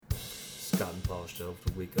Scott and Paul Show for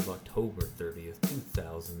the week of October 30th,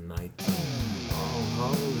 2019. All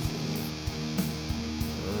Hallows Eve.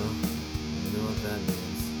 Well, you know what that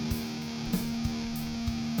means.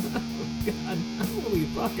 Oh, God, I'm only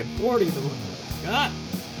fucking 40 tomorrow. Scott!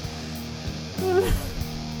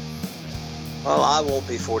 Well, I won't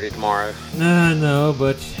be 40 tomorrow. No,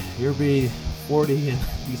 but you'll be 40 in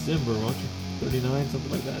December, won't you? 39,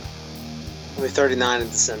 something like that. I'll be 39 in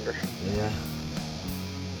December. Yeah.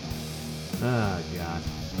 Oh, God.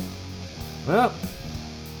 Well,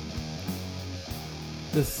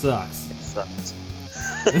 this sucks. It sucks.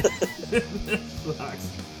 This sucks.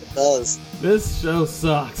 It does. This show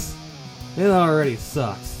sucks. It already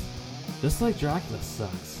sucks. Just like Dracula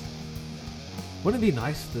sucks. Wouldn't it be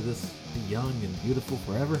nice to just be young and beautiful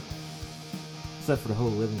forever? Except for the whole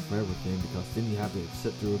living forever thing, because then you have to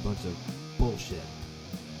sit through a bunch of bullshit.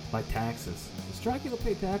 Like taxes. Does Dracula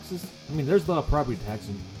pay taxes? I mean, there's a lot of property tax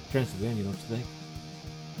in Transylvania, don't you think?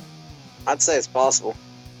 I'd say it's possible.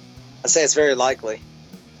 I'd say it's very likely.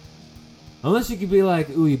 Unless you could be like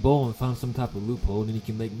Uwe Boll and find some type of loophole, and then you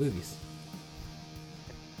can make movies.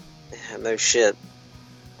 Yeah, no shit.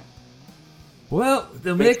 Well,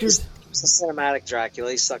 the makers... It's a cinematic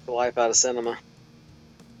Dracula. He sucked the life out of cinema.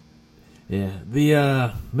 Yeah,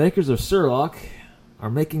 the makers of Sherlock are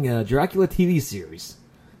making a Dracula TV series.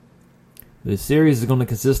 The series is going to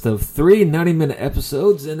consist of 3 90-minute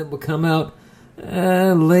episodes, and it will come out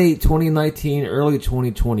late 2019, early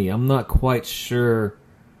 2020. I'm not quite sure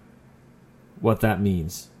what that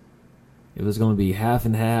means. If it's going to be half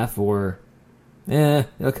and half, or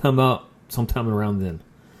it'll come out sometime around then.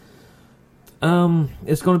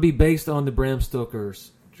 It's going to be based on the Bram Stoker's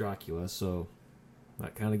Dracula, so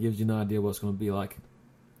that kind of gives you an idea what it's going to be like.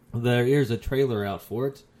 There is a trailer out for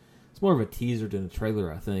it. It's more of a teaser than a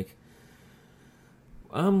trailer, I think.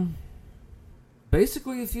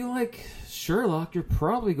 Basically, if you like Sherlock, you're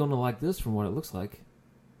probably going to like this from what it looks like.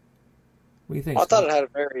 What do you think? I thought it had a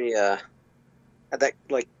very, had that,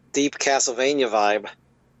 like, deep Castlevania vibe.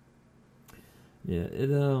 Yeah,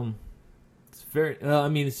 it's very, I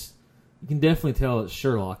mean, you can definitely tell it's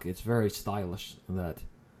Sherlock. It's very stylish, that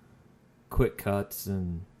quick cuts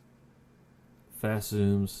and fast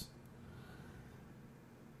zooms.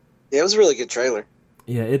 Yeah, it was a really good trailer.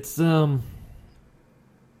 Yeah, it's,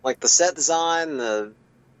 like, the set design, the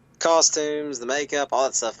costumes, the makeup, all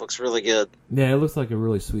that stuff looks really good. Yeah, it looks like a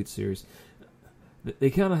really sweet series. They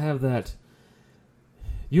kind of have that...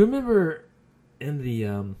 You remember in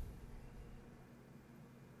the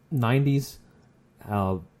 90s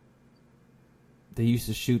how they used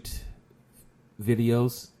to shoot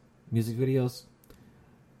videos, music videos?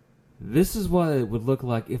 This is what it would look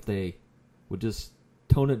like if they would just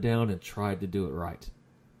tone it down and tried to do it right.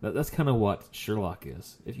 That's kind of what Sherlock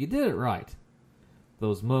is. If you did it right,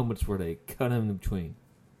 those moments where they cut in between,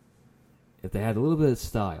 if they had a little bit of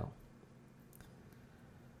style.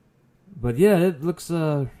 But yeah, it looks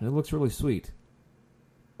really sweet.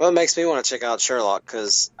 Well, it makes me want to check out Sherlock,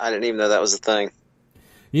 because I didn't even know that was a thing.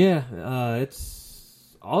 Yeah,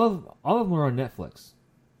 it's all of them are on Netflix,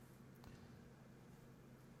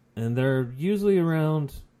 and they're usually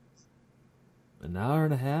around an hour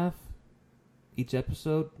and a half each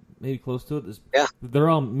episode, maybe close to it. Yeah, they're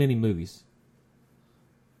all mini movies.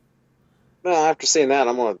 Well, after seeing that,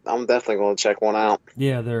 I'm definitely going to check one out.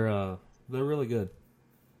 Yeah, they're really good.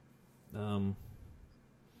 I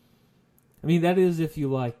mean, that is if you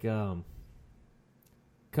like Cumberbatch.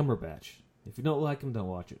 If you don't like him, don't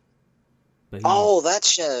watch it. But that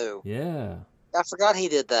show. Yeah. I forgot he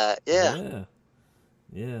did that. Yeah.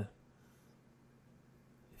 Yeah.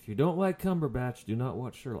 If you don't like Cumberbatch, do not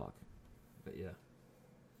watch Sherlock. But yeah.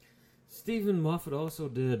 Stephen Moffat also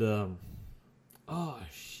did,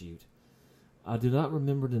 shoot. I do not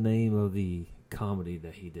remember the name of the comedy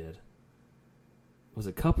that he did. Was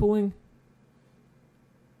it Coupling?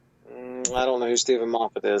 I don't know who Stephen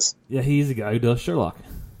Moffat is. Yeah, he's the guy who does Sherlock.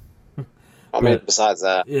 Besides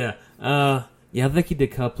that. Yeah. I think he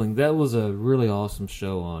did Coupling. That was a really awesome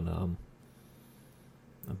show on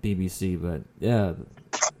BBC, but yeah,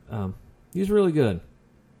 he's really good.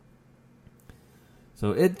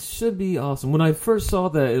 So it should be awesome. When I first saw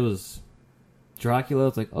that it was Dracula, I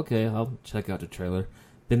was like, okay, I'll check out the trailer.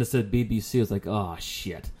 Then it said BBC, I was like, oh,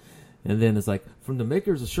 shit. And then it's like, from the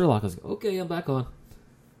makers of Sherlock, I was like, okay, I'm back on.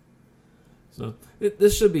 So,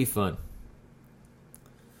 this should be fun.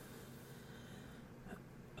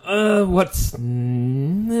 What's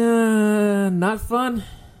not fun?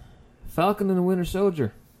 Falcon and the Winter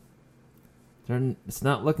Soldier. It's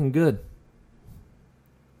not looking good.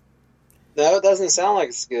 No, it doesn't sound like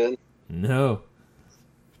it's good. No.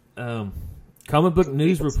 Comic book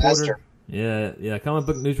news reporter. Yeah. Comic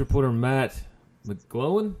book news reporter Matt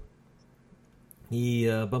McGlowan. He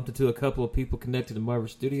bumped into a couple of people connected to Marvel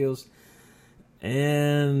Studios,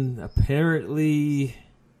 and apparently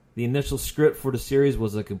the initial script for the series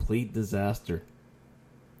was a complete disaster.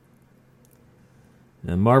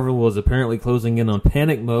 And Marvel was apparently closing in on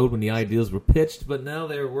panic mode when the ideas were pitched, but now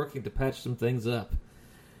they're working to patch some things up.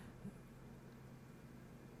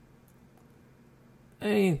 I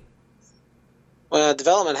mean, Well,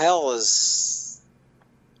 development hell is.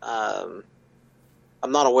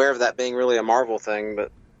 I'm not aware of that being really a Marvel thing,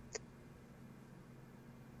 but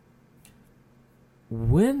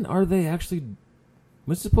when are they actually?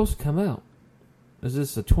 When's it supposed to come out? Is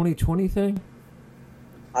this a 2020 thing?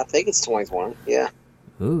 I think it's 2020. Yeah.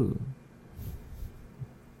 Ooh.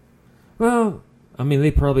 Well, I mean,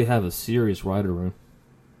 they probably have a serious writer room.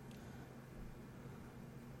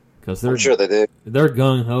 Because I'm sure they do. They're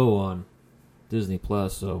gung ho on Disney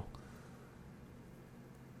Plus, so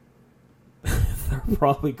they're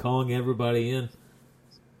probably calling everybody in.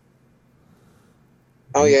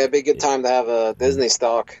 Oh yeah, it'd be a good time to have a Disney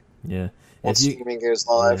stock Yeah. once streaming goes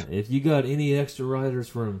live. If you got any extra writers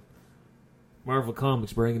from Marvel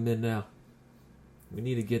Comics, bring them in now. We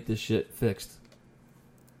need to get this shit fixed.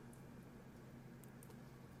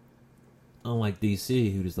 Unlike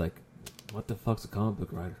DC, who just like, what the fuck's a comic book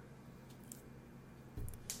writer?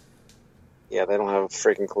 Yeah, they don't have a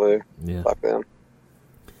freaking clue. Yeah. Fuck them.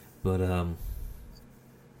 But I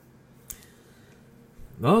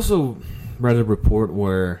also read a report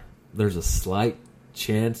where there's a slight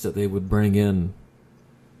chance that they would bring in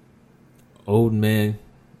old man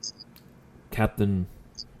Captain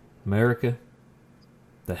America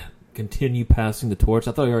to continue passing the torch.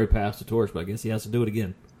 I thought he already passed the torch, but I guess he has to do it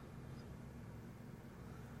again.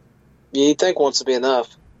 You'd think once would be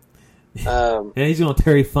enough. And he's going to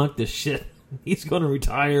Terry Funk this shit. He's going to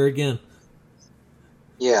retire again.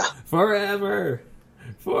 Yeah. Forever.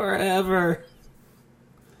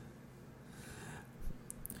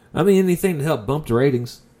 I mean, anything to help bump the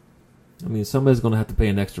ratings. I mean, somebody's going to have to pay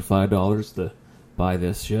an extra $5 to buy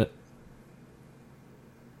this shit.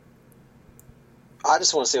 I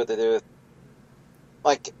just want to see what they do with,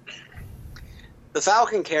 like, the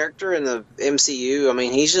Falcon character in the MCU. I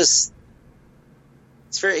mean, he's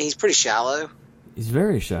pretty shallow. He's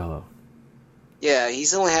very shallow. Yeah,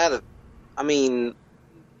 he's only had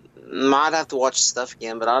might have to watch the stuff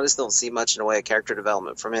again, but I just don't see much in the way of character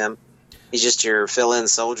development from him. He's just your fill-in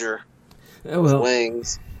soldier with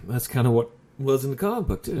wings. That's kind of what was in the comic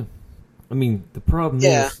book, too. I mean, the problem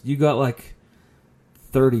is, you got like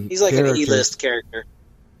 30 He's like characters. an E-list character.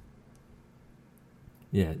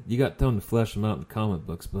 Yeah, you got time to flesh them out in comic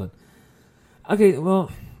books, but... Okay,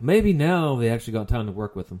 well, maybe now they actually got time to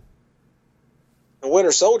work with them. The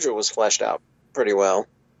Winter Soldier was fleshed out pretty well.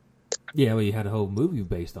 Yeah, well, you had a whole movie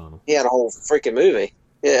based on him. He had a whole freaking movie.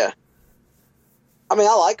 Yeah. I mean,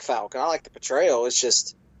 I like Falcon. I like the portrayal. It's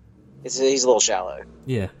just... he's a little shallow.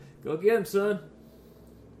 Yeah. Go get him, son.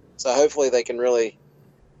 So hopefully they can really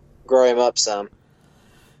grow him up some.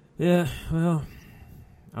 Yeah, well...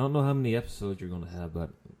 I don't know how many episodes you're going to have,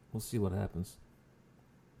 but we'll see what happens.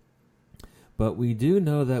 But we do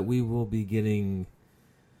know that we will be getting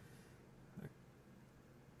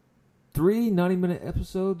 3 90-minute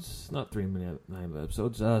episodes. Not 3 90-minute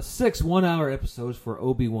episodes. 6 one-hour episodes for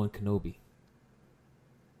Obi-Wan Kenobi.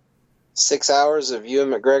 6 hours of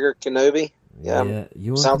Ewan McGregor Kenobi. Yeah,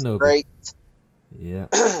 Ewan sounds Kenobi. great. Yeah.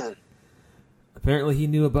 Apparently he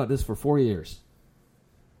knew about this for 4 years.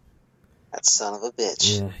 That son of a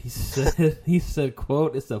bitch. Yeah, he said,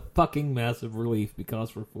 quote, "It's a fucking massive relief because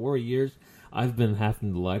for 4 years I've been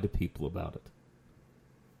having to lie to people about it."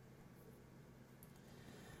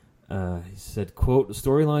 He said, quote, "The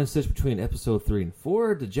storyline sits between episode 3 and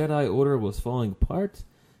 4. The Jedi Order was falling apart.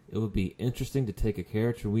 It would be interesting to take a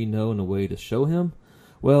character we know in a way to show him.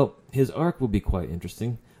 Well, his arc will be quite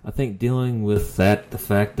interesting. I think dealing with the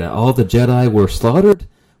fact that all the Jedi were slaughtered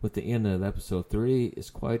with the end of episode 3 is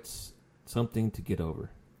quite something to get over."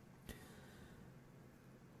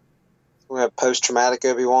 We have post-traumatic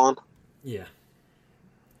Obi-Wan. Yeah.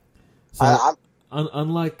 So,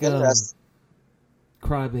 unlike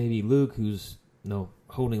crybaby Luke, who's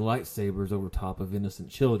holding lightsabers over top of innocent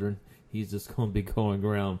children, he's just going to be going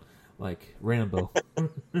around like Rambo.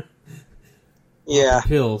 Yeah.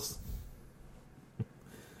 Pills.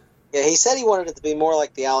 Yeah, he said he wanted it to be more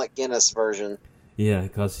like the Alec Guinness version. Yeah,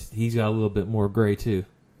 because he's got a little bit more gray too.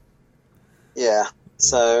 Yeah,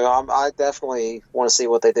 so I definitely want to see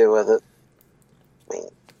what they do with it. I mean,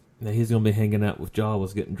 now he's going to be hanging out with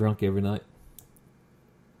Jawas, getting drunk every night.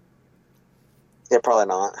 Yeah, probably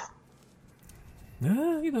not.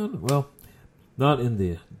 Well, not in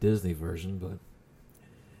the Disney version, but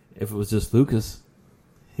if it was just Lucas,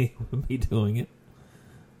 he would be doing it.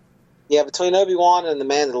 Yeah, between Obi-Wan and The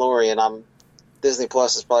Mandalorian, Disney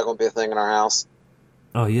Plus is probably going to be a thing in our house.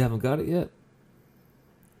 Oh, you haven't got it yet?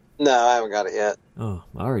 No, I haven't got it yet. Oh,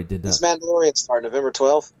 I already did that. This Mandalorian start November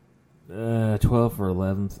 12th? 12th or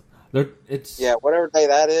 11th. Yeah, whatever day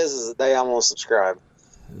that is the day I'm going to subscribe.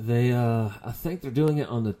 I think they're doing it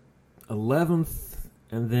on the 11th,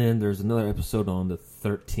 and then there's another episode on the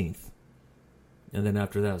 13th. And then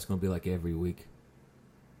after that, it's going to be like every week.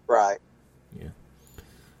 Right. Yeah.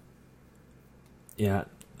 Yeah,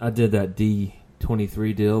 I did that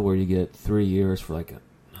D23 deal where you get 3 years for like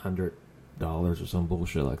 $100 or some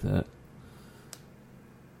bullshit like that.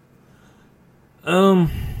 Yeah,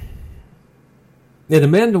 The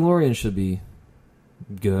Mandalorian should be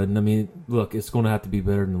good. And I mean, look, it's going to have to be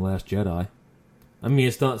better than The Last Jedi. I mean,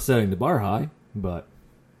 it's not setting the bar high, but...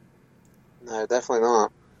 No, definitely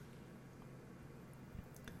not.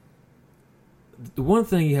 The one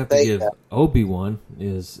thing you have to give Obi-Wan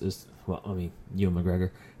is well, I mean, Ewan McGregor,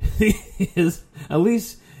 is at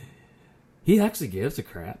least he actually gives a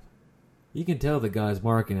crap. You can tell the guy's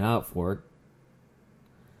marking out for it.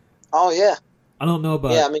 Oh, yeah. I don't know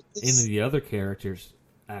about any of the other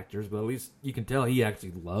actors, but at least you can tell he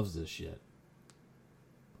actually loves this shit.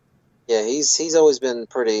 Yeah, he's always been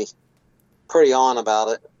pretty on about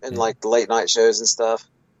it in like the late night shows and stuff.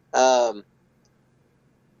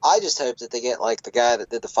 I just hope that they get like the guy that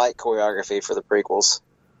did the fight choreography for the prequels.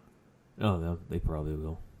 Oh, no, they probably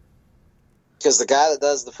will. Because the guy that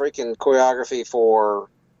does the freaking choreography for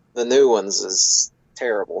the new ones is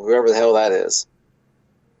terrible. Whoever the hell that is.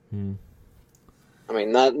 I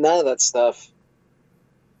mean, none of that stuff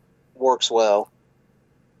works well.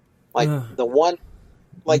 Like the one,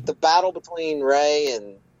 like the battle between Rey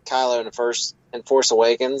and Kylo in Force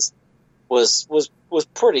Awakens was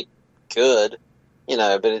pretty good,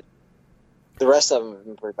 but the rest of them have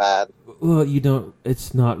been pretty bad. Well,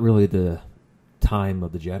 it's not really the time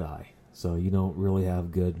of the Jedi, so you don't really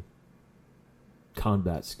have good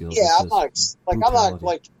combat skills. Yeah, I'm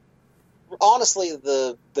not honestly,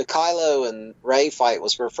 the Kylo and Rey fight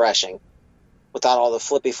was refreshing without all the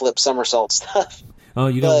flippy flip somersault stuff. Oh,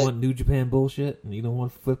 you don't want New Japan bullshit? You don't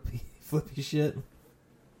want flippy shit?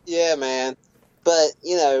 Yeah, man. But,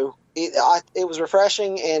 it was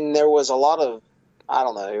refreshing, and there was a lot of, I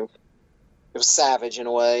don't know, it was savage in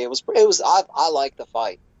a way. I liked the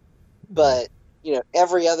fight. But,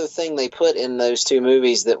 every other thing they put in those two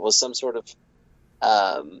movies that was some sort of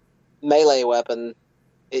melee weapon,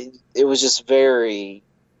 it was just very,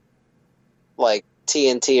 like,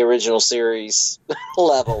 TNT original series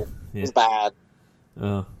level. Yeah. It was bad.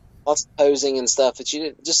 Lots of posing and stuff that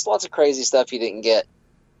just lots of crazy stuff you didn't get.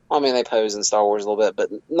 I mean, they pose in Star Wars a little bit, but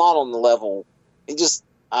not on the level. I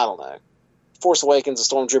don't know. Force Awakens, a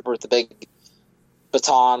stormtrooper with the big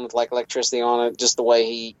baton with like electricity on it, just the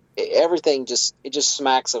way everything just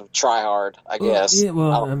smacks of try hard, I guess. Yeah,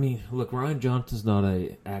 well, I mean, look, Rian Johnson's not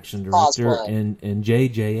an action director, and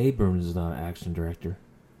J.J. Abrams is not an action director.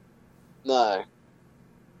 No.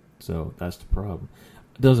 So that's the problem.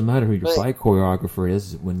 It doesn't matter who your fight choreographer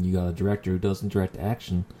is when you got a director who doesn't direct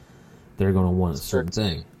action. They're going to want a certain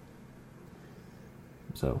thing.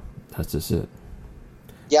 So that's just it.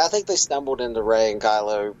 Yeah, I think they stumbled into Rey and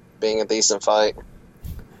Kylo being a decent fight.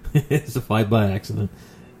 It's a fight by accident.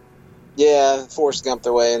 Yeah, Forrest Gumped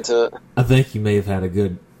their way into it. I think you may have had a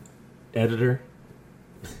good editor.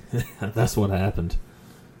 That's what happened.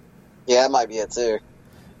 Yeah, that might be it too.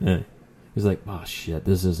 Yeah. He's like, oh shit,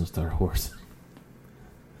 this isn't Star Wars.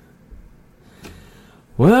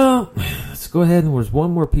 Well, let's go ahead and there's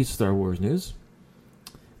one more piece of Star Wars news.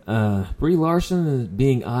 Brie Larson is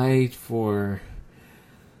being eyed for...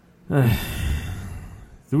 do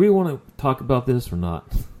we want to talk about this or not?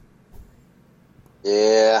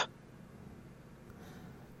 Yeah.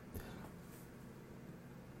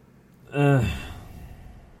 Do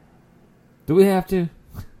we have to?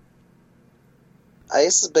 Hey,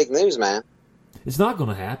 this is big news, man. It's not going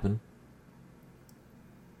to happen.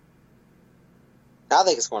 I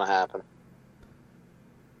think it's going to happen.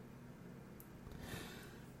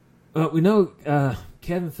 We know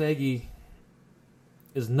Kevin Feige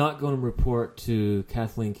is not going to report to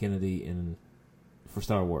Kathleen Kennedy for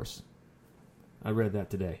Star Wars. I read that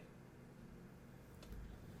today.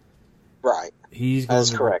 Right.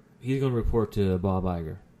 That's correct. He's going to report to Bob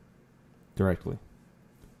Iger directly.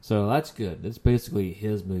 So that's good. It's basically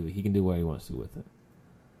his movie. He can do what he wants to with it.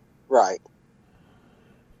 Right.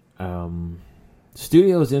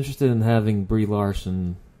 Studio is interested in having Brie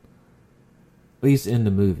Larson at least in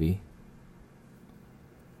the movie.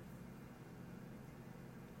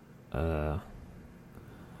 However,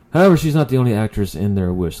 she's not the only actress in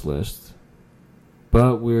their wish list.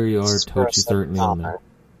 But we are told she's certainly on there.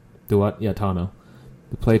 Do what? Yeah, Tano.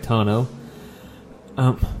 To play Tano.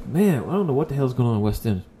 Man, I don't know what the hell's going on in West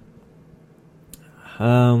End.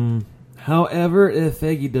 However, if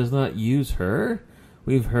Feige does not use her,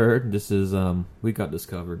 we've heard, this is, we got this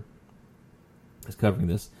covered. It's covering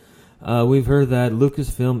this. We've heard that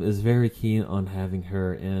Lucasfilm is very keen on having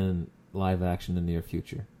her in live action in the near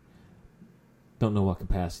future. Don't know what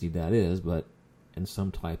capacity that is, but in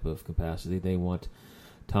some type of capacity, they want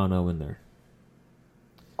Tano in there.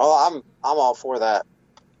 Oh, I'm all for that.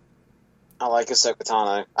 I like Ahsoka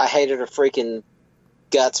Tano. I hated her freaking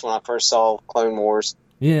guts when I first saw Clone Wars.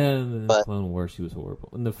 Yeah, in the Clone Wars, she was horrible.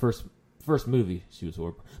 In the first movie, she was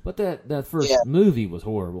horrible. But that first movie was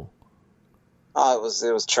horrible. Oh,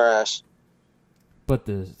 it was trash. But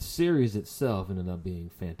the series itself ended up being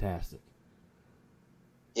fantastic.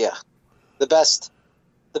 Yeah, the best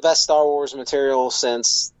Star Wars material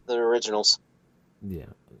since the originals. Yeah,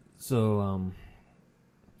 so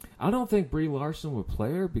I don't think Brie Larson would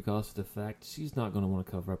play her because of the fact she's not going to want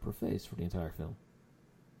to cover up her face for the entire film.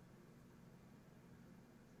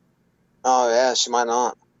 Oh yeah, she might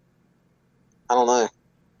not. I don't know.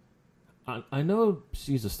 I know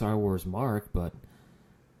she's a Star Wars mark, but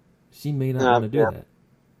she may not want to do that.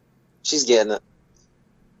 She's getting it.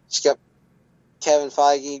 She got Kevin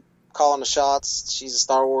Feige calling the shots. She's a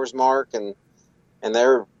Star Wars mark, and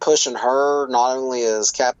they're pushing her not only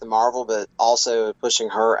as Captain Marvel, but also pushing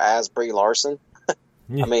her as Brie Larson.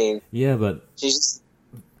 Yeah. I mean, yeah, but she's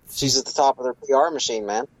at the top of their PR machine,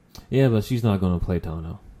 man. Yeah, but she's not going to play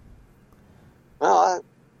Tano. Well,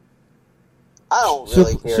 I don't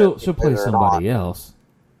really care. She'll play somebody else.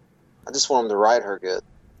 I just want them to write her good.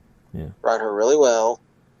 Yeah. Write her really well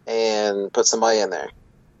and put somebody in there.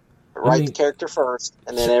 Write the character first,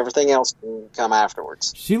 and then everything else can come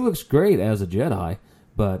afterwards. She looks great as a Jedi,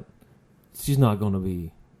 but she's not going to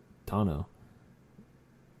be Tano.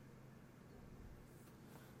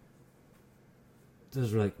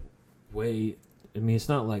 There's it's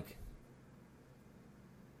not like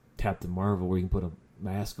Captain Marvel where you can put a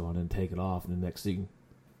mask on and take it off in the next scene.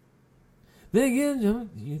 Then again,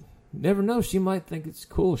 you never know. She might think it's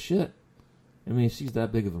cool shit. I mean, she's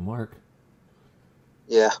that big of a mark.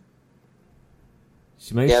 Yeah.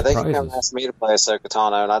 She may they can come ask me to play Ahsoka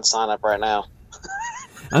Tano, and I'd sign up right now.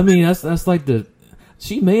 I mean, that's like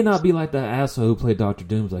she may not be like that asshole who played Dr.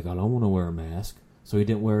 Doom's like, I don't want to wear a mask, so he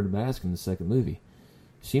didn't wear the mask in the second movie.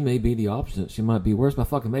 She may be the opposite. She might be, where's my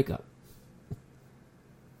fucking makeup?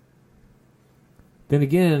 Then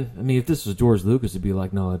again, I mean, if this was George Lucas, it'd be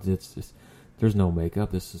like, no, it's there's no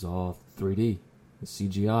makeup. This is all 3D. It's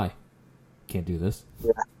CGI. Can't do this.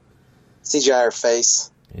 Yeah. CGI her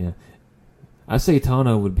face. Yeah. I say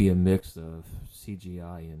Tano would be a mix of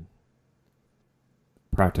CGI and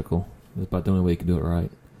practical. That's about the only way you can do it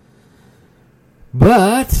right.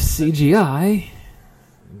 But CGI,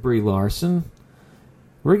 Brie Larson,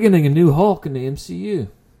 we're getting a new Hulk in the MCU.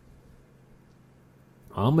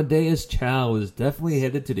 Amadeus Cho is definitely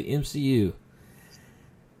headed to the MCU.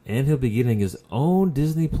 And he'll be getting his own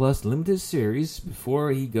Disney Plus limited series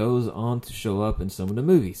before he goes on to show up in some of the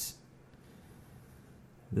movies.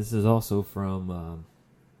 This is also from,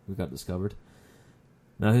 we got discovered.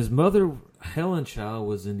 Now, his mother, Helen Chow,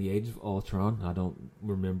 was in the Age of Ultron. I don't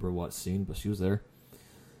remember what scene, but she was there.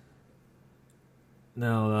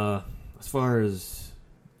 Now, as far as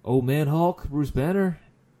Old Man Hulk, Bruce Banner,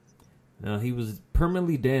 now he was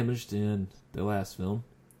permanently damaged in the last film.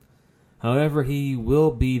 However, he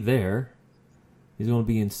will be there. He's going to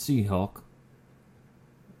be in She-Hulk.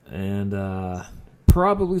 And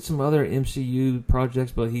probably some other MCU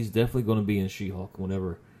projects, but he's definitely going to be in She-Hulk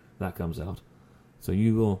whenever that comes out. So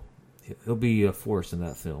he'll be a force in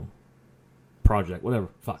that film. Project, whatever.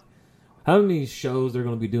 Fuck. How many shows they're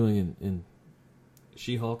going to be doing in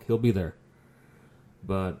She-Hulk, he'll be there.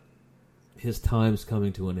 But his time's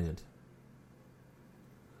coming to an end.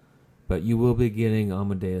 But you will be getting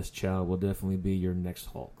Amadeus Cho will definitely be your next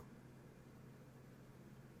Hulk.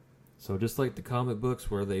 So just like the comic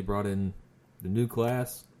books where they brought in the new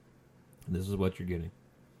class, this is what you're getting.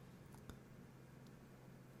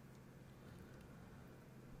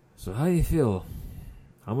 So how do you feel?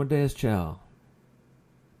 Amadeus Cho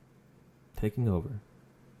taking over.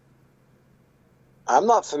 I'm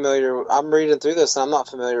not familiar. I'm reading through this, and I'm not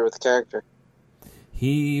familiar with the character.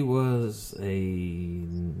 He was a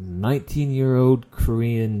 19-year-old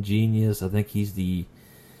Korean genius. I think he's the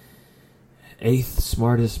 8th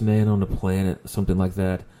smartest man on the planet, something like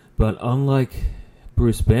that. But unlike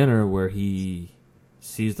Bruce Banner, where he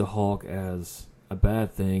sees the Hulk as a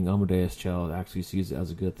bad thing, Amadeus Cho actually sees it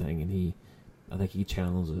as a good thing, and I think he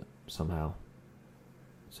channels it somehow,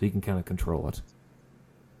 so he can kind of control it.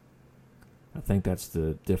 I think that's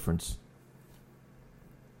the difference.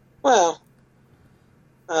 Well,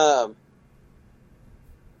 I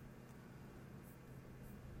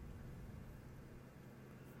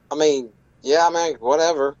mean, yeah, I mean,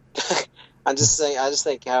 whatever. I just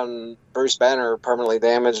think having Bruce Banner permanently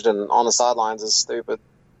damaged and on the sidelines is stupid.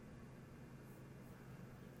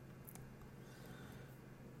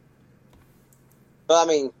 But I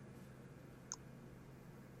mean,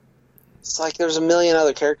 it's like there's a million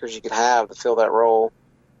other characters you could have to fill that role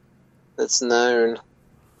that's known.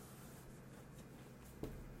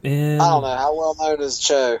 And I don't know how well known is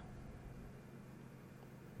Cho.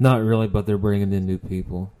 Not really, but they're bringing in new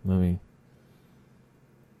people. I mean,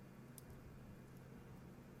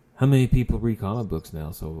 how many people read comic books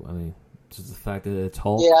now? So I mean, just the fact that it's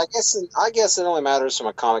Hulk. Yeah, I guess it only matters from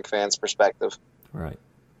a comic fan's perspective. Right.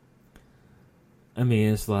 I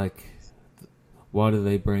mean, it's like, why do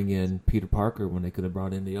they bring in Peter Parker when they could have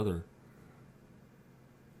brought in the other?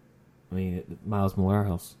 I mean, Miles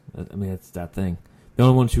Morales. I mean, it's that thing. The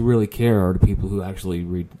only ones who really care are the people who actually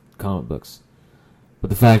read comic books. But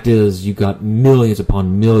the fact is, you got millions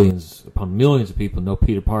upon millions of people know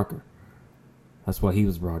Peter Parker. That's why he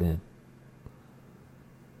was brought in.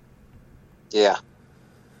 Yeah.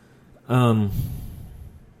 I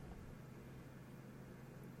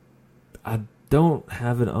don't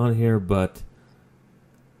have it on here, but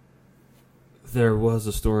there was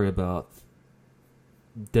a story about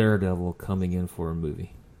Daredevil coming in for a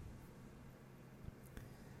movie.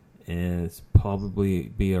 And it's probably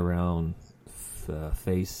be around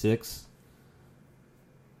Phase 6.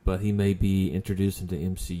 But he may be introduced into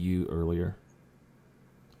MCU earlier.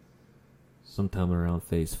 Sometime around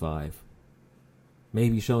Phase 5.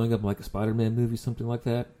 Maybe showing up like a Spider-Man movie, something like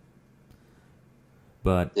that.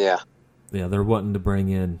 But yeah, they're wanting to bring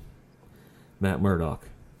in Matt Murdock.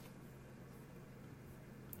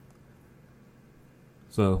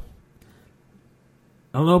 So,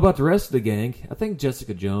 I don't know about the rest of the gang. I think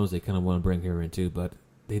Jessica Jones, they kind of want to bring her in too, but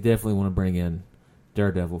they definitely want to bring in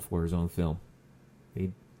Daredevil for his own film.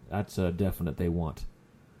 That's a definite they want.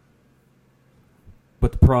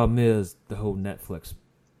 But the problem is the whole Netflix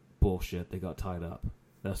bullshit. They got tied up.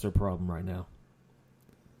 That's their problem right now.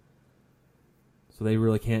 So they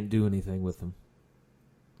really can't do anything with them.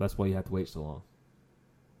 That's why you have to wait so long.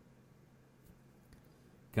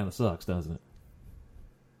 Kind of sucks, doesn't it?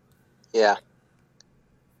 Yeah.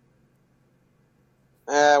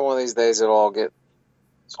 One of these days it'll all get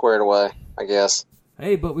squared away, I guess.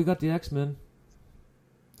 Hey, but we got the X-Men.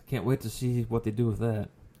 I can't wait to see what they do with that.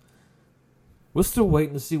 We're still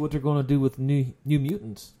waiting to see what they're going to do with New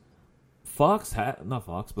Mutants. Not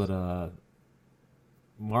Fox, but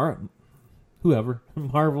whoever,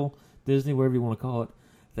 Marvel, Disney, whatever you want to call it,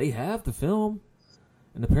 they have the film,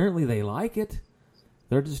 and apparently they like it.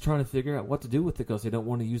 They're just trying to figure out what to do with it because they don't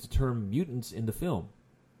want to use the term mutants in the film.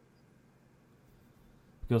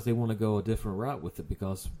 Because they want to go a different route with it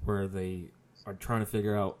because where they are trying to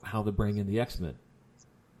figure out how to bring in the X-Men.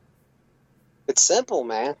 It's simple,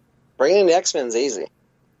 man. Bringing in the X-Men's easy.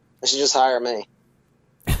 They should just hire me.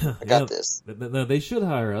 I got this. No, they should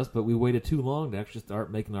hire us, but we waited too long to actually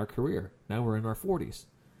start making our career. Now we're in our 40s.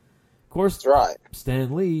 Of course, that's right.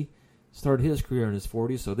 Stan Lee started his career in his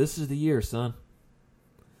 40s, so this is the year, son.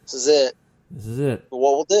 This is it. This is it. But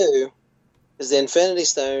what we'll do is the Infinity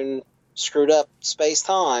Stone screwed up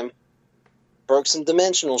space-time, broke some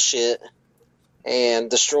dimensional shit, and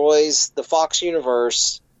destroys the Fox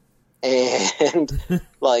universe, and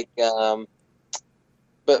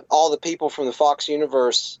but all the people from the Fox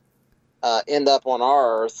universe end up on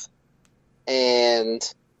our Earth, and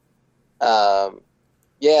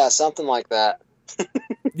something like that.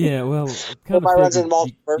 Yeah, well, everybody runs into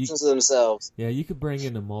multiple versions of themselves. Yeah, you could bring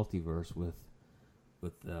in a multiverse with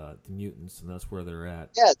the mutants, and that's where they're at.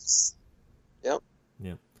 Yeah,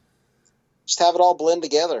 yeah. Just have it all blend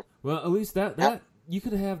together. Well, at least that you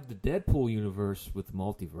could have the Deadpool universe with the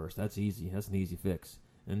multiverse. That's easy. That's an easy fix.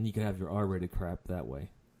 And you can have your R-rated crap that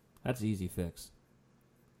way. That's an easy fix.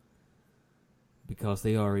 Because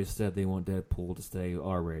they already said they want Deadpool to stay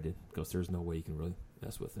R-rated. Because there's no way you can really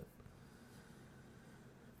mess with it.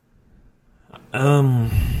 Are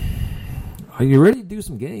you ready to do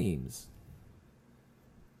some games?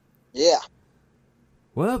 Yeah.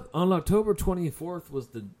 Well, on October 24th was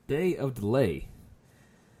the day of delay.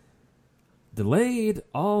 Delayed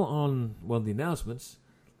all on, the announcements.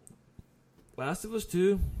 Last of Us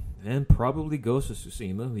 2 and probably Ghost of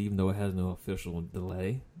Tsushima, even though it has no official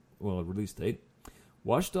release date.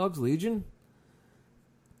 Watch Dogs Legion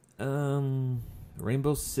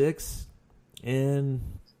Rainbow Six and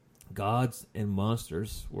Gods and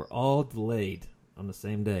Monsters were all delayed on the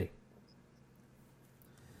same day.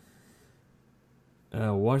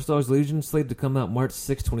 Watch Dogs Legion slated to come out March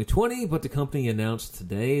 6, 2020, but the company announced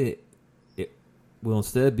today it will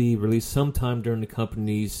instead be released sometime during the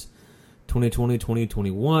company's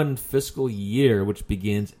 2020-2021 fiscal year, which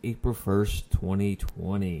begins April 1st,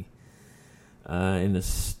 2020. In a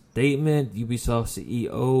statement, Ubisoft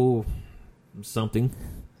CEO something,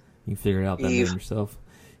 you can figure out that name yourself,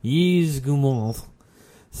 Yves Guillemot,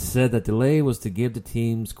 said that delay was to give the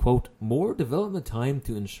teams, quote, more development time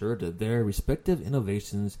to ensure that their respective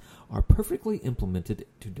innovations are perfectly implemented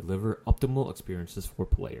to deliver optimal experiences for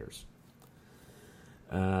players.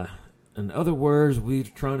 In other words, we're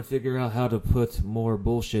trying to figure out how to put more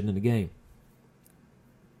bullshit in the game.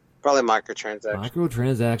 Probably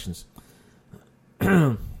microtransactions.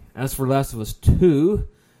 As for Last of Us 2,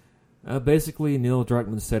 basically Neil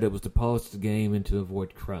Druckmann said it was to polish the game and to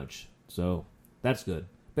avoid crunch. So, that's good.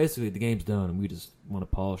 Basically, the game's done, and we just want to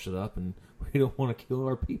polish it up, and we don't want to kill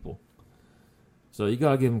our people. So you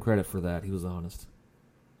gotta give him credit for that. He was honest.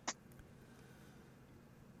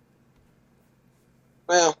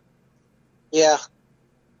 Well, yeah.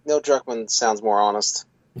 Neil Druckmann sounds more honest.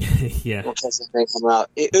 Yeah.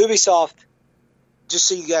 Ubisoft, just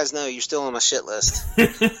so you guys know, you're still on my shit list.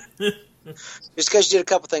 Just because you did a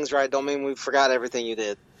couple things right don't mean we forgot everything you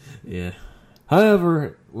did. Yeah.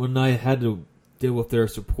 However, when I had to deal with their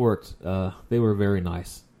support, they were very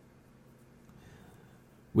nice.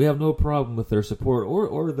 We have no problem with their support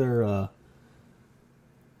or their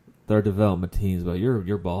development teams, but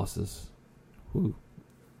your bosses, whew.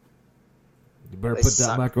 You better put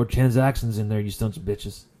that microtransactions in there, you sons of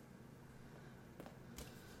bitches.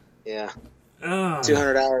 Yeah.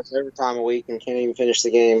 200 hours overtime a week and can't even finish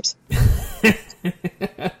the games.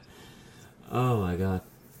 Oh my god.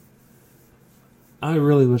 I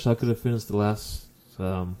really wish I could have finished the last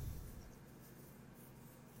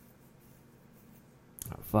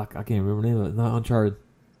fuck, I can't remember the name of it. Not Uncharted.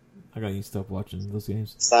 I got used to stop watching those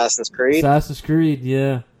games. Assassin's Creed,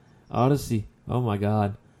 yeah. Odyssey. Oh my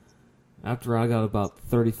god. After I got about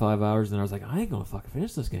 35 hours, then I was like, I ain't gonna fucking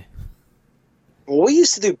finish this game. Well, we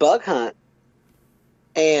used to do bug hunt,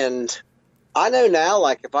 and I know now,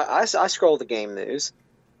 like, if I scroll the game news,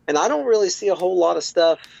 and I don't really see a whole lot of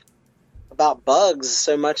stuff about bugs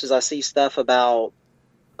so much as I see stuff about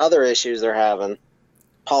other issues they're having,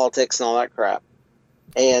 politics and all that crap.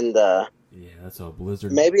 And yeah, that's all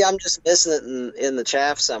Blizzard. Maybe I'm just missing it in the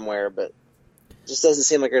chaff somewhere, but it just doesn't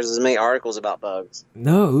seem like there's as many articles about bugs.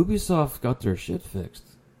 No, Ubisoft got their shit fixed.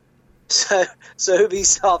 So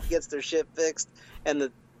Ubisoft gets their shit fixed, and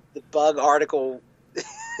the bug article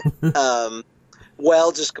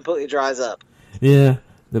well just completely dries up. Yeah,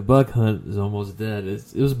 the bug hunt is almost dead.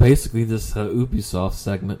 It was basically this Ubisoft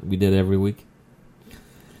segment we did every week.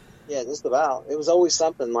 Yeah, just about. It was always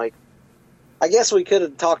something like, I guess we could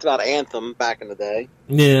have talked about Anthem back in the day.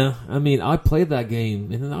 Yeah, I mean, I played that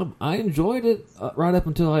game, and I enjoyed it right up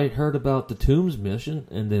until I heard about the Tombs mission,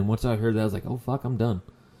 and then once I heard that, I was like, oh, fuck, I'm done.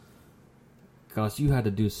 Because you had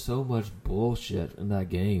to do so much bullshit in that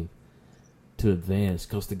game to advance,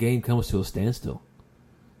 because the game comes to a standstill.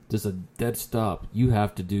 Just a dead stop. You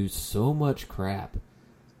have to do so much crap.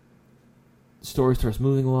 The story starts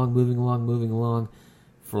moving along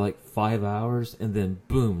for like 5 hours, and then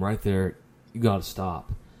boom, right there, you gotta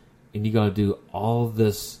stop. And you gotta do all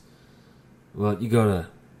this. Well, you gotta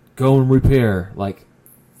go and repair like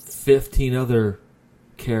 15 other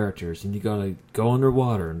characters, and you gotta go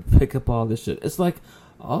underwater and pick up all this shit. It's like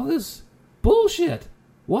all this bullshit.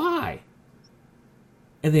 Why?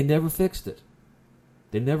 And they never fixed it.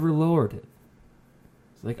 They never lowered it.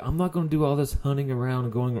 It's like, I'm not gonna do all this hunting around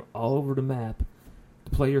and going all over the map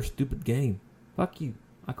to play your stupid game. Fuck you.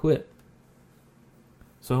 I quit.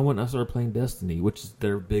 So I went and I started playing Destiny, which is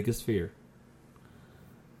their biggest fear.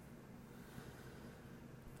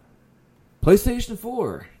 PlayStation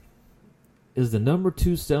 4 is the number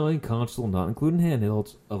 2 selling console, not including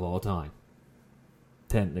handhelds, of all time.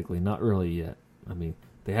 Technically, not really yet. I mean,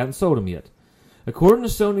 they haven't sold them yet. According to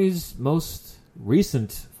Sony's most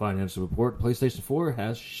recent financial report, PlayStation 4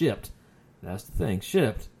 has shipped, that's the thing,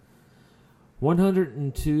 shipped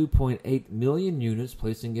 102.8 million units,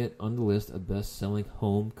 placing it on the list of best-selling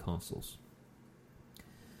home consoles.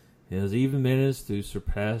 It has even managed to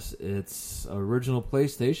surpass its original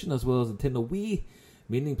PlayStation as well as Nintendo Wii,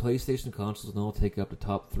 meaning PlayStation consoles now take up the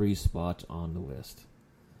top 3 spots on the list.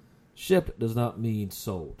 Shipped does not mean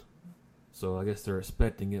sold, so I guess they're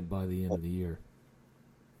expecting it by the end of the year.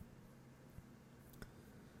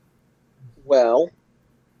 Well,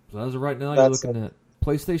 So as of right now, That's you're looking at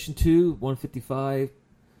PlayStation 2, 155,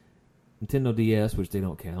 Nintendo DS, which they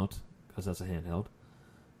don't count because that's a handheld.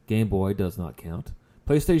 Game Boy does not count.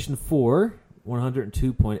 PlayStation 4,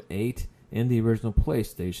 102.8, and the original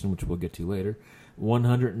PlayStation, which we'll get to later,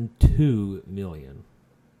 102 million.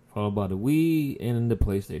 Followed by the Wii and the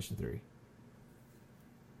PlayStation 3.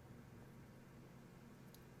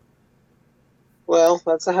 Well,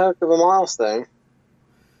 that's a heck of a milestone.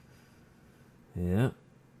 Yeah.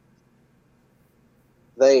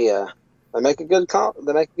 They make a good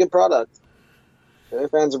they make a good product. Their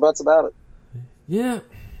fans are butts about it. Yeah.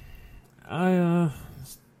 I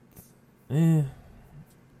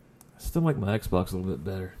still like my Xbox a little bit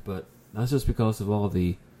better, but that's just because of all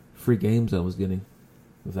the free games I was getting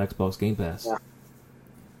with Xbox Game Pass. Yeah.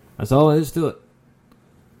 That's all there is to it.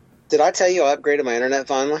 Did I tell you I upgraded my internet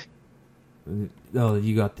finally? Oh,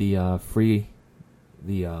 you got the free,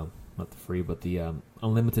 not the free, but the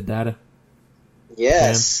unlimited data.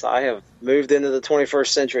 Yes, I have moved into the 21st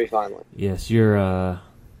century finally. Yes, your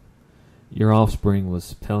offspring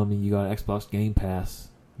was telling me you got Xbox Game Pass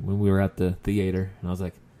when we were at the theater, and I was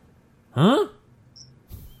like, huh?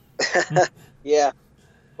 Yeah.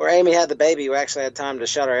 Where Amy had the baby, we actually had time to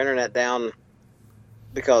shut our internet down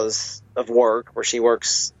because of work, where she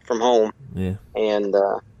works from home. Yeah. And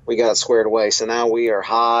we got it squared away. So now we are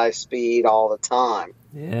high speed all the time.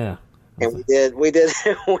 Yeah. And we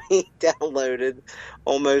downloaded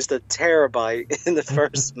almost a terabyte in the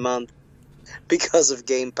first month because of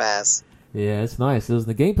Game Pass. Yeah, it's nice.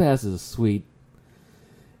 The Game Pass is sweet.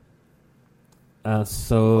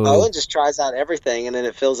 So Owen just tries out everything, and then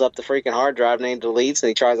it fills up the freaking hard drive, and then he deletes, and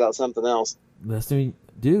he tries out something else.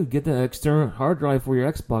 Dude, get the external hard drive for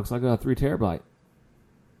your Xbox. I got a 3 terabyte.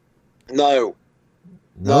 No.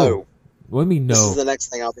 What do you mean, no? This is the next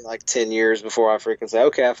thing. I'll be like 10 years before I freaking say,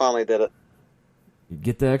 okay, I finally did it.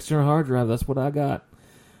 Get the external hard drive. That's what I got.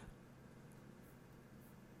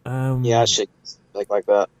 Yeah, I should think like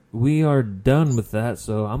that. We are done with that,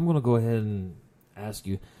 so I'm going to go ahead and ask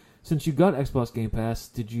you. Since you got Xbox Game Pass,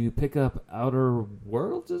 did you pick up Outer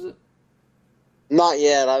Worlds, is it? Not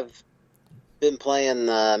yet. I've been playing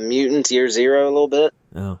Mutant Year Zero a little bit.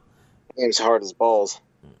 Oh. The game's hard as balls.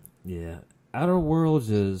 Yeah. Outer Worlds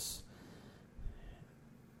is...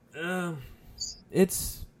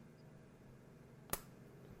 it's...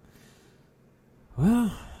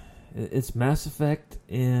 Well, it's Mass Effect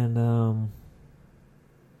and...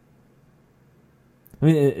 I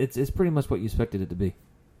mean, it's pretty much what you expected it to be.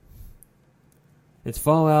 It's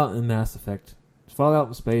Fallout and Mass Effect. It's Fallout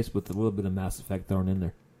in space with a little bit of Mass Effect thrown in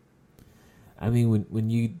there. I mean,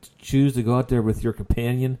 when you choose to go out there with your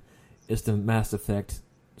companion, it's the Mass Effect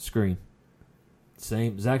screen.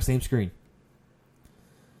 Exact same screen.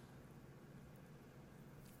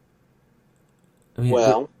 I mean,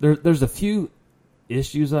 well, there's a few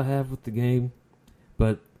issues I have with the game,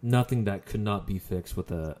 but nothing that could not be fixed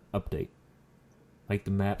with a update. Like,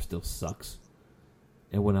 the map still sucks.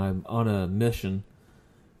 And when I'm on a mission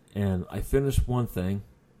and I finish one thing,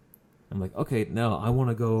 I'm like, okay, now I want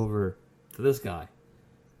to go over to this guy,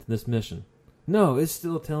 to this mission. No, it's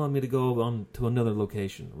still telling me to go on to another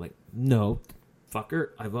location. I'm like, no, fucker,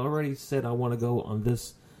 I've already said I want to go on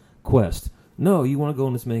this quest. No, you want to go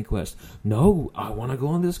on this main quest. No, I want to go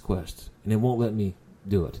on this quest. And it won't let me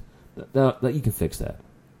do it. That you can fix that.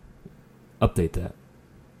 Update that.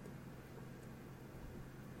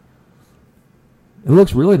 It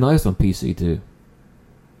looks really nice on PC, too.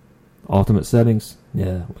 Ultimate settings.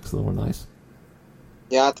 Yeah, it looks a little more nice.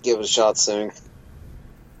 Yeah, I have to give it a shot soon.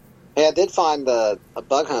 Hey, I did find a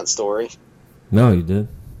Bug Hunt story. No, you did?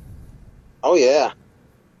 Oh, yeah.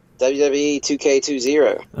 WWE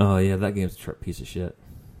 2K20. Oh, yeah, that game's a piece of shit.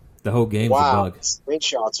 The whole game's a bug.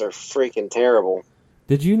 Screenshots are freaking terrible.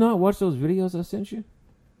 Did you not watch those videos I sent you?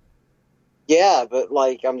 Yeah, but,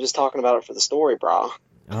 like, I'm just talking about it for the story, bro.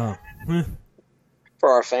 Oh. For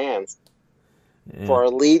our fans. Yeah. For our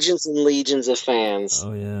legions and legions of fans.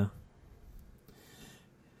 Oh, yeah.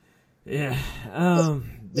 Yeah.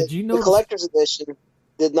 Did you know the collector's edition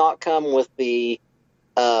did not come with the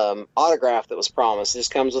autograph that was promised? It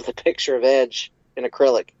just comes with a picture of Edge in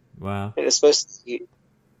acrylic. Wow. And it's supposed to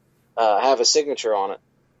have a signature on it.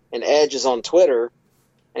 And Edge is on Twitter,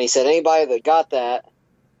 and he said, anybody that got that,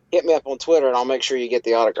 hit me up on Twitter, and I'll make sure you get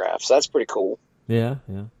the autograph. So that's pretty cool. Yeah,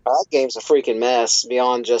 yeah. That game's a freaking mess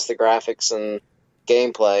beyond just the graphics and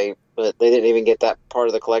gameplay, but they didn't even get that part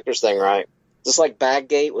of the collector's thing right. Just like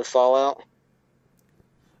Baggate with Fallout.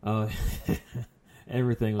 Oh,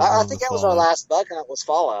 everything was I think that was our last Bug Hunt was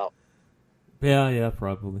Fallout. Yeah,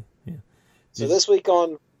 probably. Yeah. So this week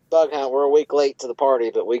on Bug Hunt, we're a week late to the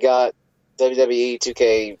party, but we got WWE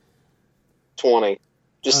 20.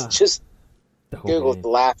 Just The whole Google it game. to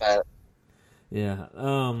laugh at it. Yeah.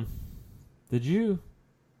 Did you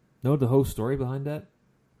know the whole story behind that?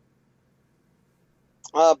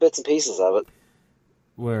 Bits and pieces of it.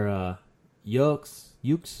 Where Ukes,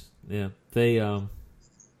 yeah,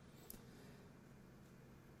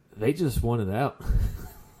 they just wanted out.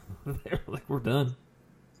 They were like, we're done.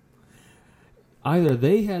 Either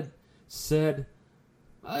they had said,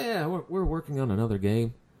 "Oh yeah, we're working on another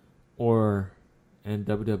game," and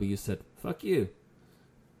WWE said, "Fuck you,"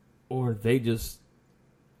 or they just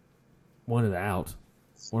wanted out,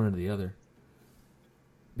 one or the other,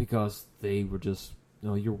 because they were just,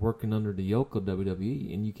 you're working under the yoke of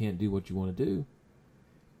WWE and you can't do what you want to do,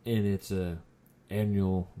 and it's a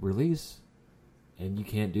annual release, and you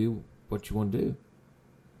can't do what you want to do,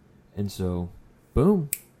 and so, boom,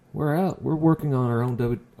 we're out. We're working on our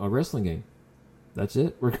own wrestling game. That's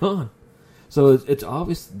it. We're gone. So it's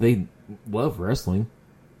obvious they love wrestling.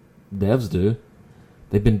 Devs do.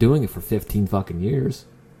 They've been doing it for 15 fucking years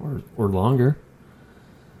or longer.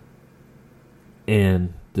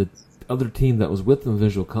 And the other team that was with them,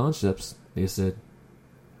 Visual Concepts, they said,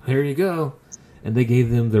 "Here you go," and they gave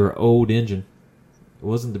them their old engine. It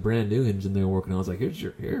wasn't the brand new engine they were working on. I was like,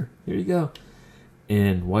 here you go.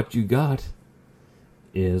 And what you got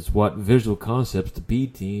is what Visual Concepts, the B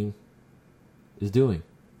team, is doing.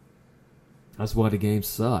 That's why the game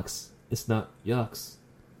sucks. It's not Yucks.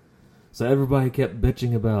 So everybody kept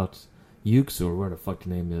bitching about Ukes, or what the fuck the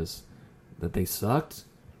name is, that they sucked.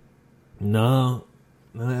 No,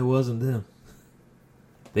 it wasn't them.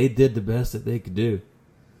 They did the best that they could do.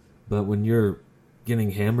 But when you're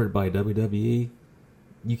getting hammered by WWE,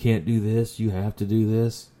 you can't do this, you have to do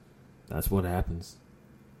this. That's what happens.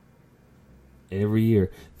 Every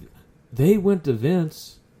year. They went to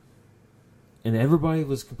Vince, and everybody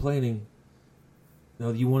was complaining,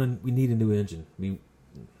 "No, we need a new engine.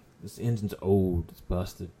 This engine's old, it's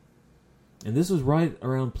busted." And this was right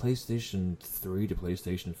around PlayStation 3 to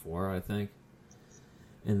PlayStation 4, I think.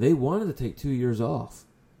 And they wanted to take 2 years off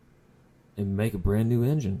and make a brand new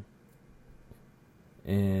engine.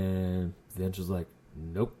 And Vince was like,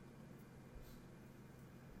 "Nope.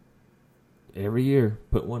 Every year,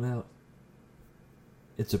 put one out.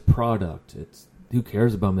 It's a product. Who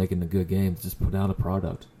cares about making a good game? Just put out a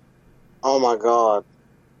product." Oh my God.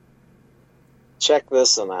 Check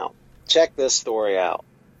this one out. Check this story out.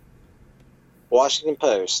 Washington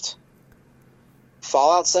Post.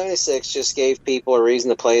 Fallout 76 just gave people a reason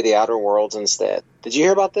to play The Outer Worlds instead. Did you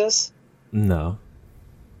hear about this? No.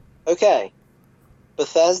 Okay.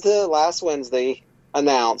 Bethesda last Wednesday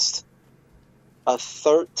announced a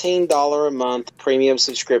 $13 a month premium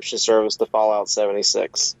subscription service to Fallout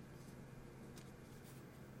 76.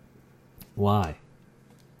 Why?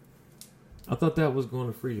 I thought that was going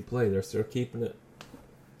to free to play. They're still keeping it.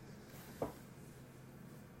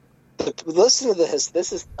 Listen to this.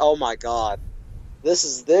 This is, oh my God. This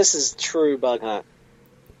is true bug hunt.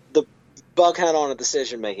 The bug hunt on a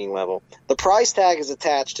decision-making level. The price tag is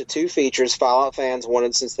attached to two features Fallout fans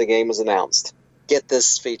wanted since the game was announced. Get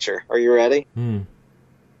this feature. Are you ready?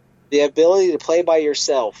 The ability to play by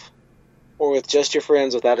yourself or with just your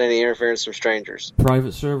friends without any interference from strangers.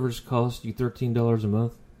 Private servers cost you $13 a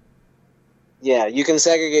month? Yeah, you can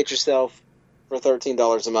segregate yourself for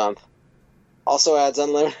 $13 a month. Also adds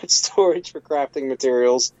unlimited storage for crafting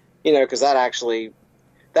materials. Because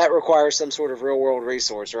that requires some sort of real-world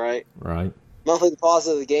resource, right? Right. Monthly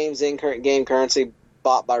deposit of the game's in-current game currency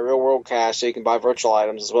bought by real-world cash, so you can buy virtual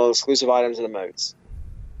items as well as exclusive items and emotes.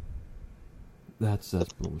 That's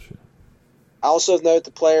bullshit. I also note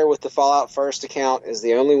the player with the Fallout First account is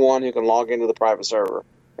the only one who can log into the private server.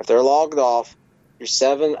 If they're logged off, your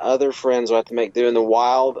 7 other friends will have to make do in the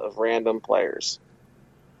wild of random players.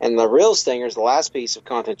 And the real stinger is the last piece of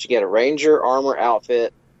content. You get a Ranger armor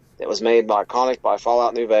outfit that was made by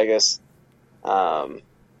Fallout New Vegas. Wow.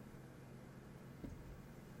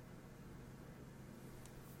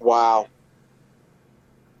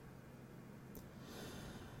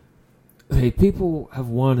 Hey, people have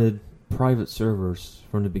wanted private servers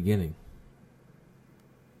from the beginning.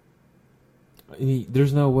 I mean,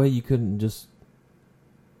 there's no way you couldn't just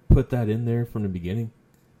put that in there from the beginning.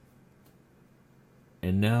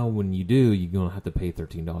 And now when you do, you're going to have to pay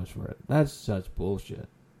 $13 for it. That's such bullshit.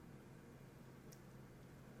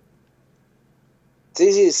 It's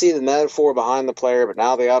easy to see the metaphor behind the player, but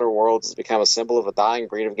now the Outer Worlds has become a symbol of a dying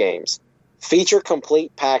breed of games. Feature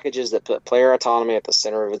complete packages that put player autonomy at the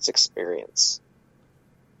center of its experience.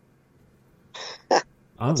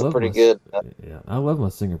 That's pretty good. Yeah, I love my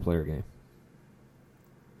single player game.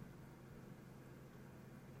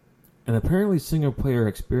 And apparently single-player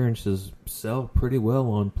experiences sell pretty well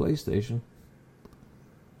on PlayStation.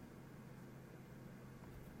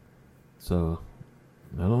 So,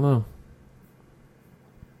 I don't know.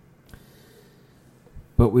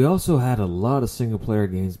 But we also had a lot of single-player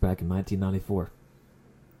games back in 1994.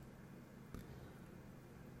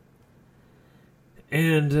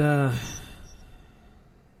 And,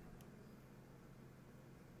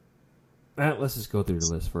 let's just go through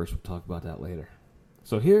the list first. We'll talk about that later.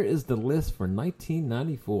 So here is the list for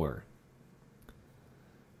 1994.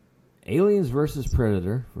 Aliens vs.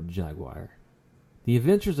 Predator for Jaguar. The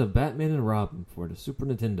Adventures of Batman and Robin for the Super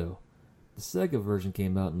Nintendo. The Sega version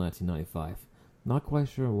came out in 1995. Not quite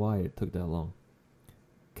sure why it took that long.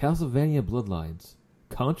 Castlevania Bloodlines.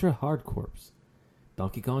 Contra Hard Corps.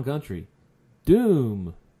 Donkey Kong Country.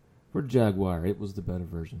 Doom for Jaguar. It was the better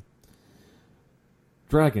version.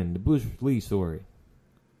 Dragon, the Bruce Lee story.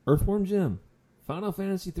 Earthworm Jim. Final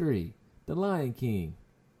Fantasy III. The Lion King.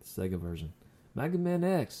 The Sega version. Mega Man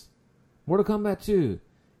X. Mortal Kombat 2.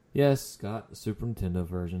 Yes, Scott, the Super Nintendo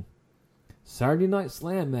version. Saturday Night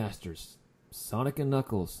Slam Masters. Sonic and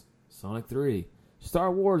Knuckles. Sonic 3.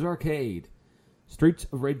 Star Wars Arcade. Streets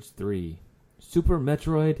of Rage 3. Super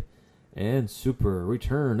Metroid. And Super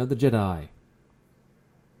Return of the Jedi.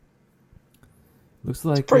 Looks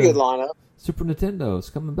like Pretty good lineup. Super Nintendo's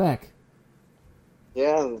coming back.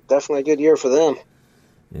 Yeah, definitely a good year for them.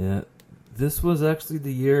 Yeah, this was actually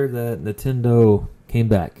the year that Nintendo came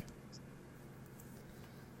back.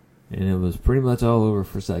 And it was pretty much all over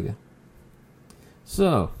for Sega.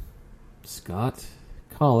 So, Scott,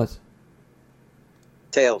 call it.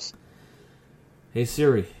 Tails. Hey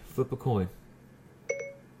Siri, flip a coin.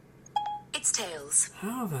 It's Tails.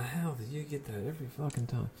 How the hell did you get that every fucking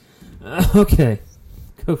time? Okay,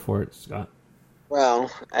 go for it, Scott.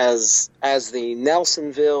 Well, as the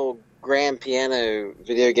Nelsonville Grand Piano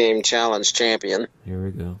Video Game Challenge champion, Here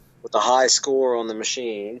we go. with a high score on the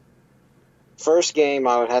machine, first game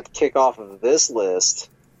I would have to kick off of this list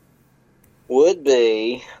would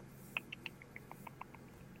be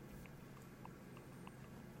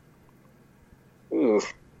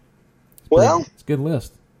well, It's a good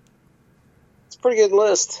list. it's a pretty good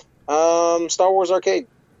list. Star Wars Arcade.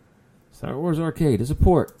 Star Wars Arcade is a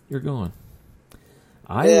port. You're going.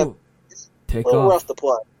 I Yeah. will take A little off rough to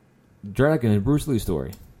play. Dragon and Bruce Lee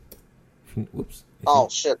story. Whoops. Oh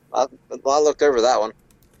shit! I looked over that one.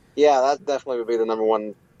 Yeah, that definitely would be the number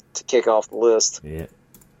one to kick off the list. Yeah.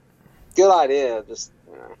 Good idea. Just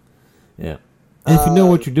Yeah. And if you know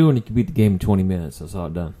what you're doing, you can beat the game in 20 minutes. That's all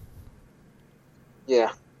done.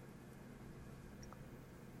 yeah.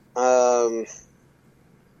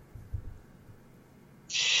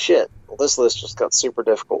 Shit. Well, this list just got super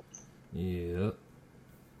difficult. Yep.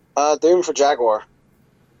 Doom for Jaguar.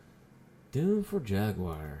 Doom for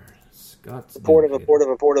Jaguar. Scott's A port of a Doom. port of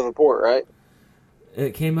a port of a port, right?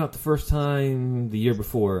 It came out the first time the year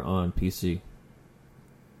before on PC.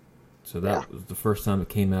 So that was the first time it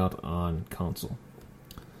came out on console.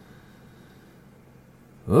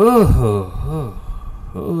 Oh,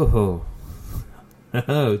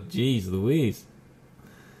 jeez Louise.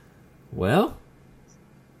 Well,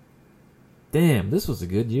 damn, this was a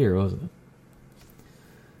good year, wasn't it?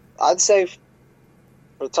 I'd say for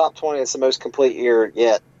the top 20, it's the most complete year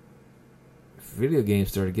yet. Video games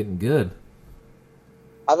started getting good.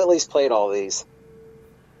 I've at least played all these.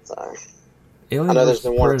 So Alien I know there's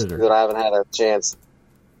vs. been one or two Predator. that I haven't had a chance.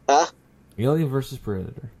 Huh? Alien vs.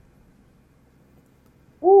 Predator.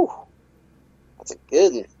 Woo. That's a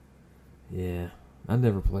good one. Yeah, I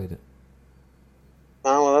never played it.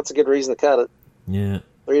 Oh, well, that's a good reason to cut it. Yeah.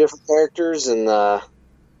 3 different characters and,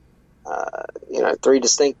 3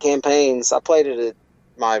 distinct campaigns. I played it at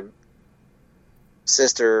my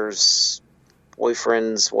sister's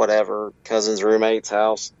boyfriend's, whatever, cousin's roommate's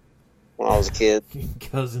house when I was a kid.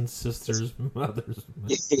 Cousins, sisters, mothers.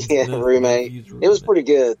 Yeah, roommate. It was pretty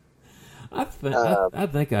good. I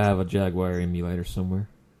think I have a Jaguar emulator somewhere.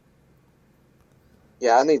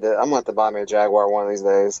 Yeah, I'm gonna have to buy me a Jaguar one of these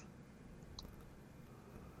days.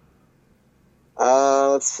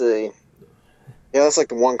 Let's see. Yeah, that's like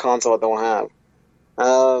the one console I don't have.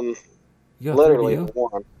 You got Literally 3DO?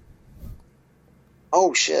 one.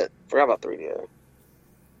 Oh shit! Forgot about 3DO.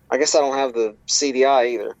 I guess I don't have the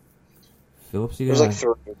CDI either. Philips CDI. There's like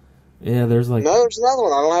 3. Yeah, there's like No, there's another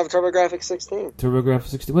one. I don't have a TurboGrafx 16. TurboGrafx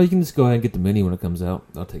 60. Well, you can just go ahead and get the mini when it comes out.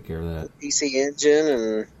 I'll take care of that. PC Engine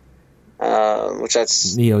and which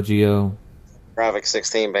that's Neo Geo. Graphics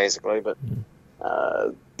 16 basically, but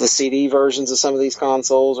the CD versions of some of these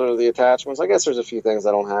consoles or the attachments. I guess there's a few things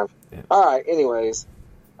I don't have. Yeah. All right. Anyways,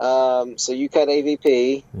 so you cut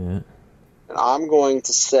AVP. Yeah. And I'm going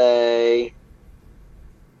to say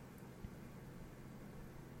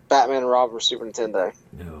Batman and Robin for Super Nintendo.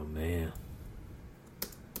 Oh man,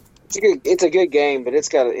 It's a good game, but it's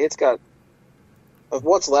got of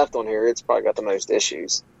what's left on here. It's probably got the most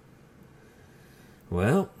issues.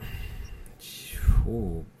 well,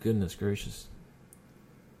 oh goodness gracious!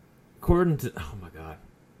 According to my god,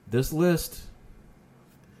 this list.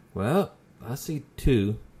 Well, I see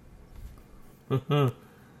 2.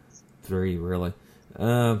 3 really.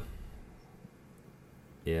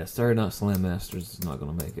 Yeah, sorry, not Slam Masters is not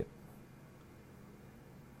going to make it.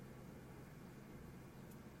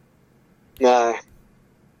 No,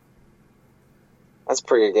 that's a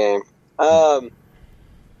pretty good game.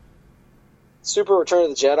 Super Return of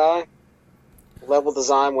the Jedi. Level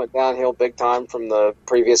design went downhill big time from the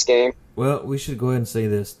previous game. Well, we should go ahead and say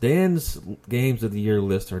this. Dan's games of the year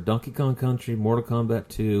list are Donkey Kong Country, Mortal Kombat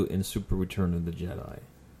 2, and Super Return of the Jedi.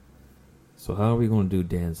 So how are we going to do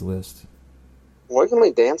Dan's list? Well, you can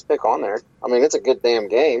leave Dan's pick on there. I mean, it's a good damn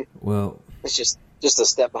game. Well, It's just a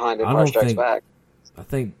step behind Empire Strikes Back. I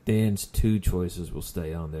think Dan's 2 choices will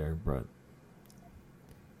stay on there, but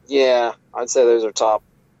Yeah, I'd say those are top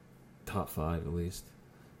 5 at least.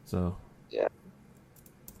 So Yeah.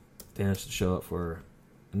 Dan has to show up for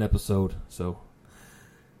an episode. So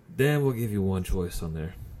Dan will give you 1 choice on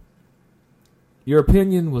there. Your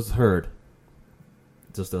opinion was heard.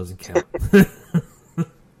 It just doesn't count.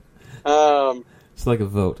 It's like a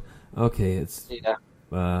vote. Okay, it's Yeah.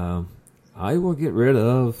 I will get rid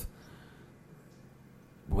of.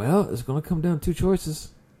 Well, it's going to come down to 2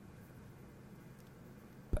 choices.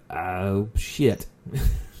 Oh shit!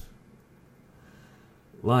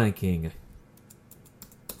 Lion King.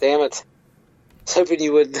 Damn it. I was hoping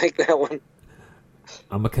you would take that one.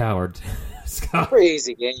 I'm a coward. Scott. Pretty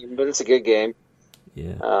easy game, but it's a good game.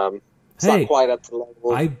 Yeah. It's not quite up to the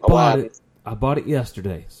level I of bought Aladdin. it. I bought it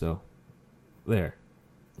yesterday. So there.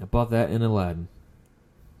 I bought that in Aladdin.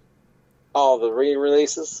 All the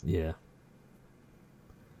re-releases. Yeah.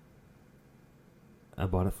 I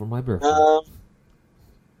bought it for my birthday.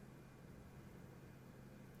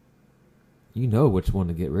 You know which one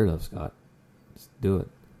to get rid of, Scott. Just do it.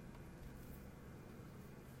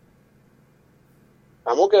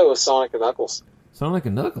 I'm going to go with Sonic and Knuckles. Sonic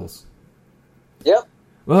and Knuckles. Yep.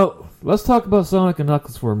 Well, let's talk about Sonic and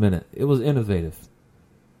Knuckles for a minute. It was innovative.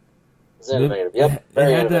 It's innovative. Yep.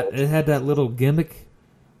 Very innovative. It had that little gimmick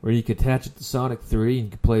where you could attach it to Sonic 3 and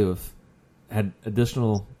you could play with, had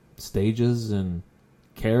additional stages and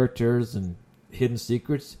characters and hidden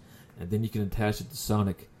secrets, and then you can attach it to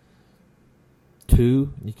Sonic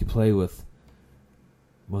 2 and you could play with,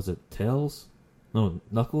 was it Tails? No,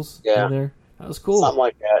 Knuckles in there. That was cool. Something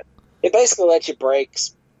like that. It basically lets you break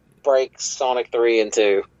Sonic 3 in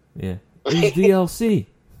 2. Yeah. It was DLC.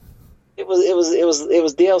 It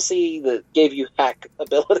was DLC that gave you hack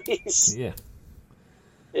abilities. Yeah.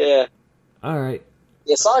 Yeah. All right.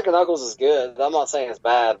 Yeah, Sonic and Knuckles is good. I'm not saying it's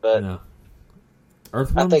bad, but No.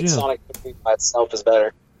 Earthworm I think Jim. Sonic 3 by itself is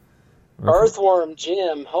better. Earthworm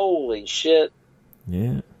Jim, holy shit.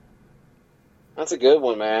 Yeah. That's a good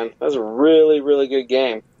one, man. That's a really, really good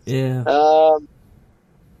game. Yeah.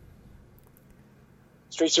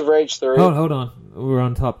 Streets of Rage 3. Hold on. We're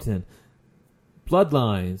on top 10.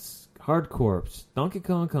 Bloodlines, Hard Corps, Donkey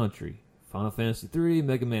Kong Country, Final Fantasy 3,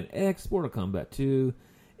 Mega Man X, Mortal Kombat 2,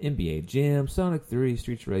 NBA Jam, Sonic 3,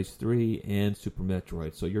 Streets of Rage 3, and Super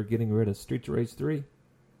Metroid. So you're getting rid of Streets of Rage 3?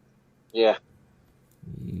 Yeah.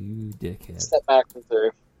 You dickhead. Step back from 3.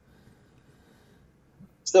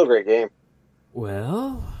 Still a great game.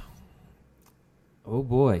 Well, oh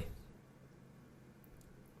boy.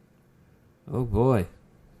 Oh boy.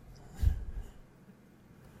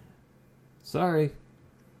 Sorry.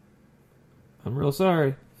 I'm real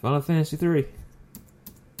sorry. Final Fantasy 3.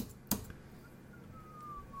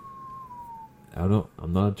 I'm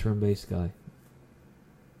not a turn-based guy.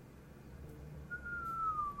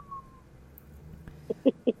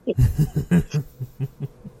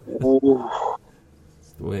 Ooh.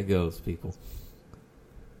 It's the way it goes, people.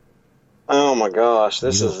 Oh my gosh,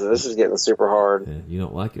 this is getting super hard. Yeah, you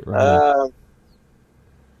don't like it, right?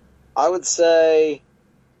 I would say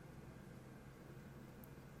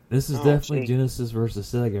This is definitely Genesis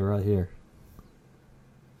versus Sega right here.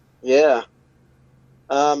 Yeah.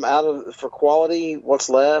 For quality, what's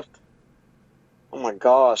left? Oh my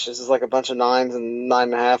gosh, this is like a bunch of 9s and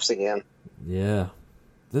 9.5s again. Yeah.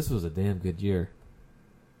 This was a damn good year.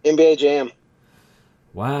 NBA Jam.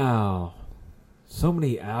 Wow. So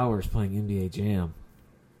many hours playing NBA Jam.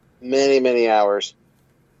 Many, many hours.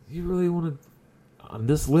 You really want to, on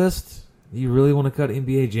this list, you really want to cut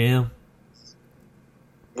NBA Jam?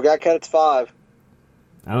 We got to cut it to 5.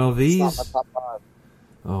 I don't know It's these. not my top 5.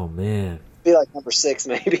 Oh man, Be like number 6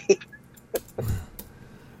 maybe.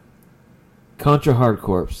 Contra Hard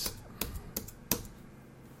Corpse.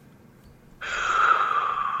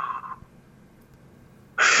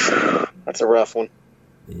 That's a rough one.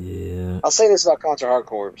 Yeah. I'll say this about Contra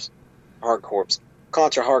Hardcore.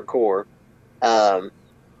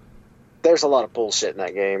 There's a lot of bullshit in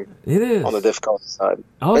that game. It is. On the difficulty side.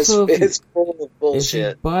 Also, it's full of if you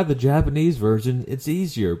bullshit. buy the Japanese version, it's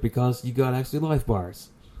easier because you got actually life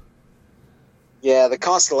bars. Yeah, the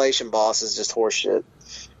Constellation boss is just horseshit.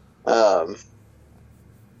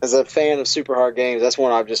 As a fan of super hard games, that's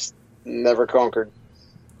one I've just never conquered.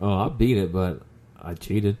 Oh, I beat it, but I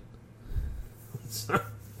cheated.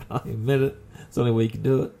 I admit it. It's the only way you can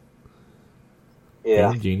do it.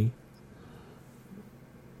 Yeah. Damn genie.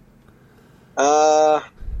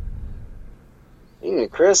 Even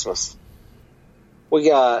Christmas. We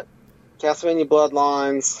got Castlevania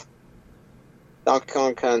Bloodlines, Donkey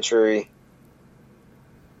Kong Country,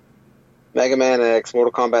 Mega Man X,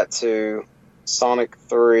 Mortal Kombat 2, Sonic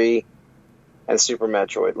 3, and Super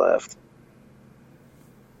Metroid left.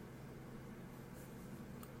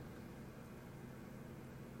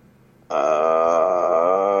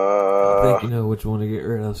 I think you know which one to get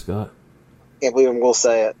rid of, Scott. Can't believe I'm going to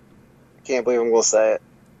say it.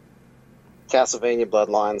 Castlevania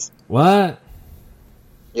Bloodlines. What?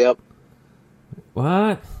 Yep.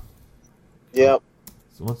 What? Yep.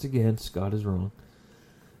 So once again, Scott is wrong.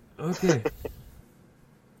 Okay.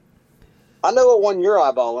 I know what one you're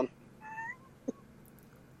eyeballing.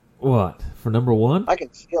 What? For number 1? I can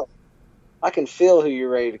feel who you're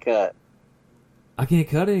ready to cut. I can't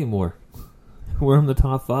cut anymore. We're in the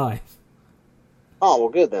top 5. Oh, well,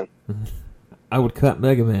 good then. I would cut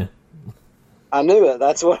Mega Man. I knew it.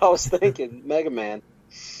 That's what I was thinking. Mega Man.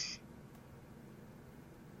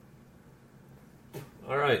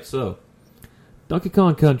 Alright, so Donkey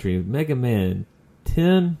Kong Country, Mega Man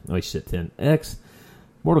 10, oh shit, 10X,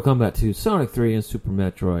 Mortal Kombat 2, Sonic 3, and Super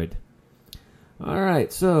Metroid.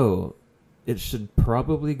 Alright, so it should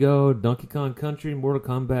probably go Donkey Kong Country, Mortal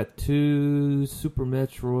Kombat 2, Super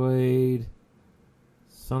Metroid,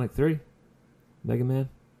 Sonic 3, Mega Man.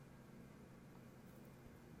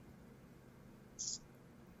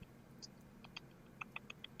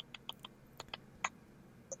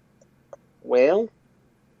 Well,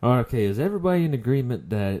 Okay, is everybody in agreement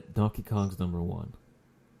that Donkey Kong's number 1?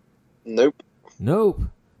 nope. Nope.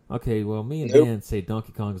 Okay, well, me and Nope. Dan say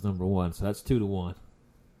Donkey Kong's number 1, so that's 2-1.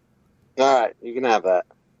 All right, you can have that.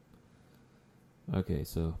 Okay,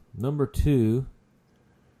 so number 2,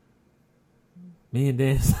 me and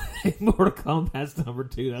Dan say Mortal Kombat's number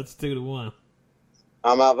 2. That's 2-1.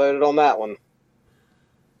 I'm outvoted on that one.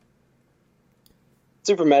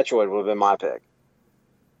 Super Metroid would have been my pick.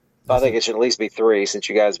 So I think it should at least be 3 since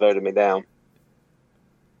you guys voted me down.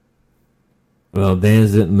 Well,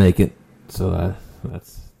 Dan's didn't make it, so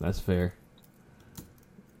that's fair.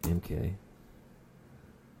 MK.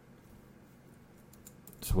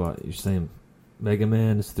 So what, you're saying Mega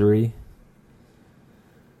Man is 3?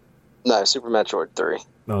 No, Super Metroid 3.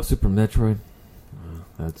 Oh, Super Metroid? Oh,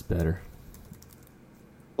 that's better.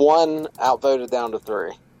 1 outvoted down to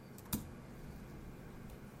 3.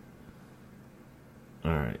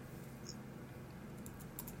 Alright.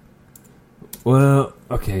 Well,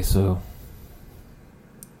 okay, so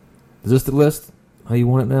is this the list? How you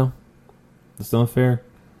want it now? That's unfair.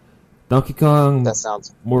 Donkey Kong, That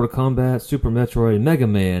sounds... Mortal Kombat, Super Metroid, Mega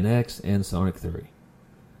Man X, and Sonic 3.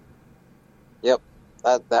 Yep,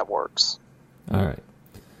 that works. Alright.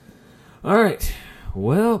 Alright.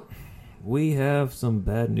 Well, we have some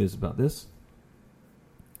bad news about this.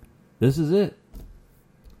 This is it.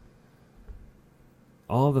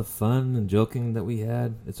 All the fun and joking that we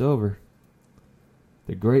had, it's over.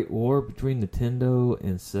 The Great War between Nintendo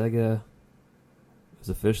and Sega is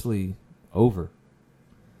officially over.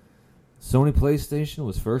 Sony PlayStation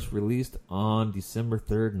was first released on December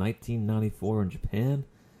 3rd, 1994 in Japan,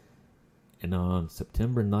 and on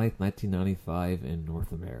September 9th, 1995 in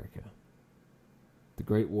North America. The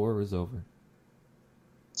Great War is over.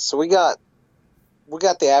 So we got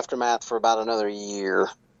the aftermath for about another year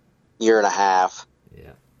and a half.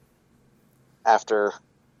 Yeah. After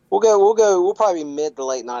we'll probably be mid to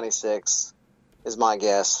late 96 is my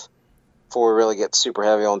guess before we really get super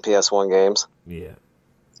heavy on PS1 games. Yeah.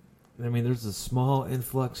 I mean, there's a small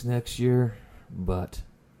influx next year, but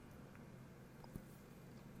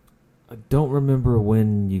I don't remember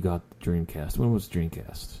when you got the Dreamcast. When was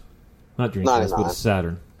Dreamcast? Not Dreamcast, 99. but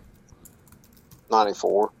Saturn.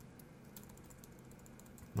 94.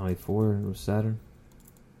 94 was Saturn.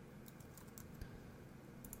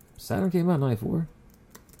 Saturn came out in 94.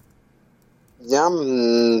 Yeah,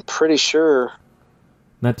 I'm pretty sure.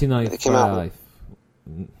 1995. It came out.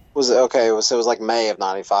 Was it okay? It was like May of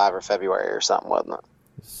 '95 or February or something, wasn't it?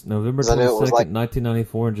 It's November 'Cause I knew it 22nd, was like-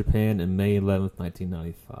 1994 in Japan, and May 11th,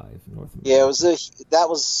 1995 in North America. Yeah, that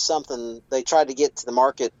was something they tried to get to the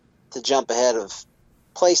market to jump ahead of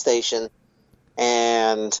PlayStation,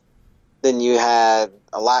 and then you had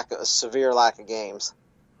a severe lack of games,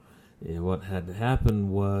 Yeah, what had to happen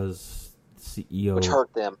was CEO, which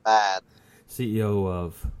hurt them bad. CEO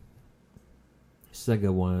of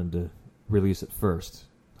Sega wanted to release it first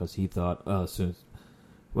because he thought,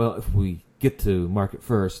 if we get to market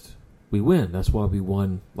first, we win. That's why we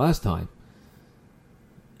won last time.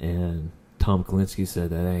 And Tom Kalinske said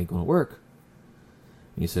that ain't going to work.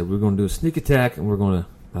 And he said, we're going to do a sneak attack, and we're going to...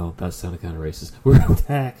 Oh, that sounded kind of racist. We're going to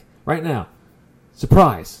attack right now.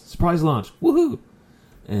 Surprise launch. Woohoo!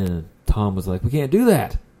 And Tom was like, we can't do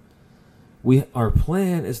that. Our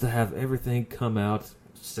plan is to have everything come out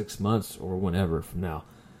 6 months or whenever from now.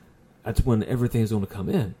 That's when everything's going to come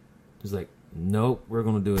in. He's like, nope, we're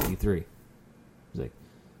going to do it E3. He's like,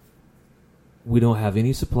 we don't have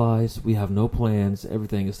any supplies. We have no plans.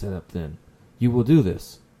 Everything is set up then. You will do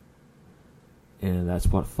this. And that's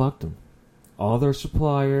what fucked them. All their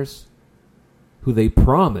suppliers, who they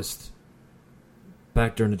promised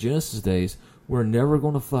back during the Genesis days, we're never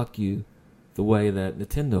going to fuck you the way that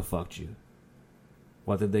Nintendo fucked you.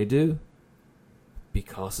 What did they do?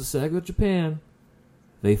 Because of Sega Japan,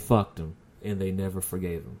 they fucked them, and they never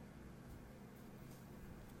forgave them.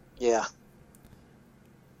 Yeah.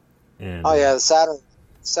 And, the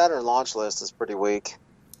Saturn launch list is pretty weak.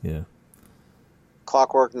 Yeah.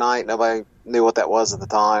 Clockwork Knight, nobody knew what that was at the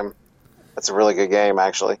time. That's a really good game,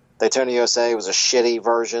 actually. Daytona USA was a shitty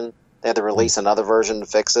version. They had to release another version to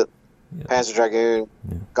fix it. Yeah. Panzer Dragoon,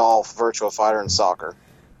 Golf, Virtua Fighter, and Soccer.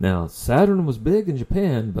 Now, Saturn was big in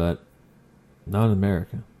Japan, but not in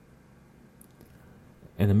America.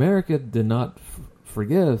 And America did not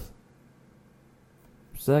forgive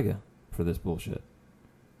Sega for this bullshit.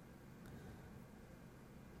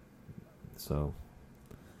 So,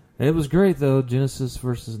 it was great, though, Genesis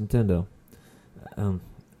versus Nintendo. I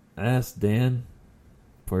asked Dan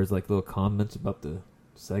for his little comments about the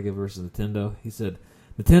Sega versus Nintendo. He said,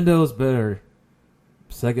 Nintendo's better.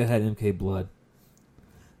 Sega had MK Blood.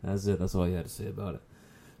 That's it. That's all he had to say about it.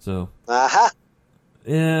 So,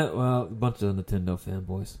 yeah, well, a bunch of Nintendo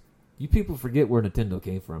fanboys. You people forget where Nintendo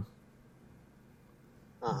came from.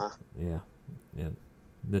 Yeah.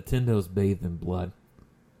 Nintendo's bathed in blood.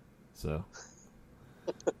 So,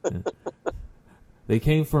 yeah. They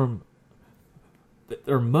came from...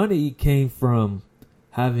 Their money came from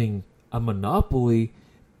having a monopoly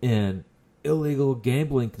in illegal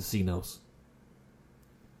gambling casinos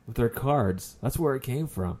with their cards. That's where it came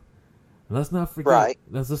from. And let's not forget. Right.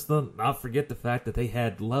 Let's just not forget the fact that they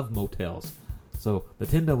had love motels. So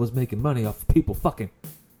Nintendo was making money off of people fucking.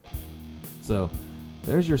 So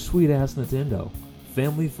there's your sweet ass Nintendo,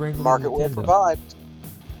 family friendly. Market Nintendo. will provide.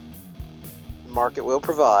 Market will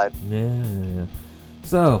provide. Yeah.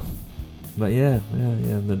 So, but yeah.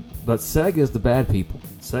 But Sega is the bad people.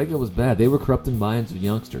 Sega was bad. They were corrupting minds of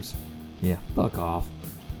youngsters. Yeah, fuck off.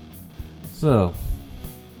 So,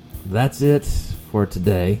 that's it for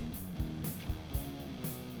today.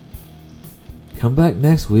 Come back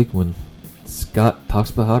next week when Scott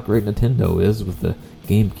talks about how great Nintendo is with the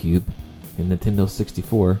GameCube and Nintendo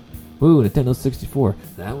 64. Woo, Nintendo 64.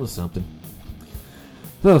 That was something.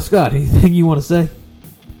 So, Scott, anything you want to say?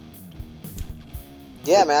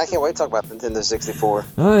 Yeah, man, I can't wait to talk about Nintendo 64.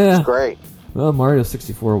 Oh, yeah. It's great. Well, Mario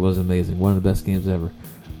 64 was amazing. One of the best games ever.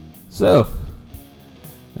 So,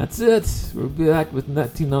 that's it. We'll be back with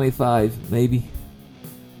 1995, maybe.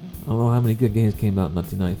 I don't know how many good games came out in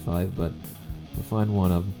 1995, but we'll find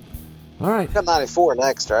one of them. All right. We got 94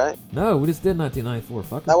 next, right? No, we just did 1994.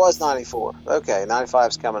 Fuck it. That was 94. Okay,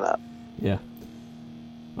 95's coming up. Yeah.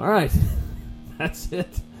 All right. That's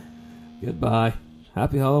it. Goodbye.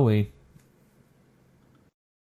 Happy Halloween.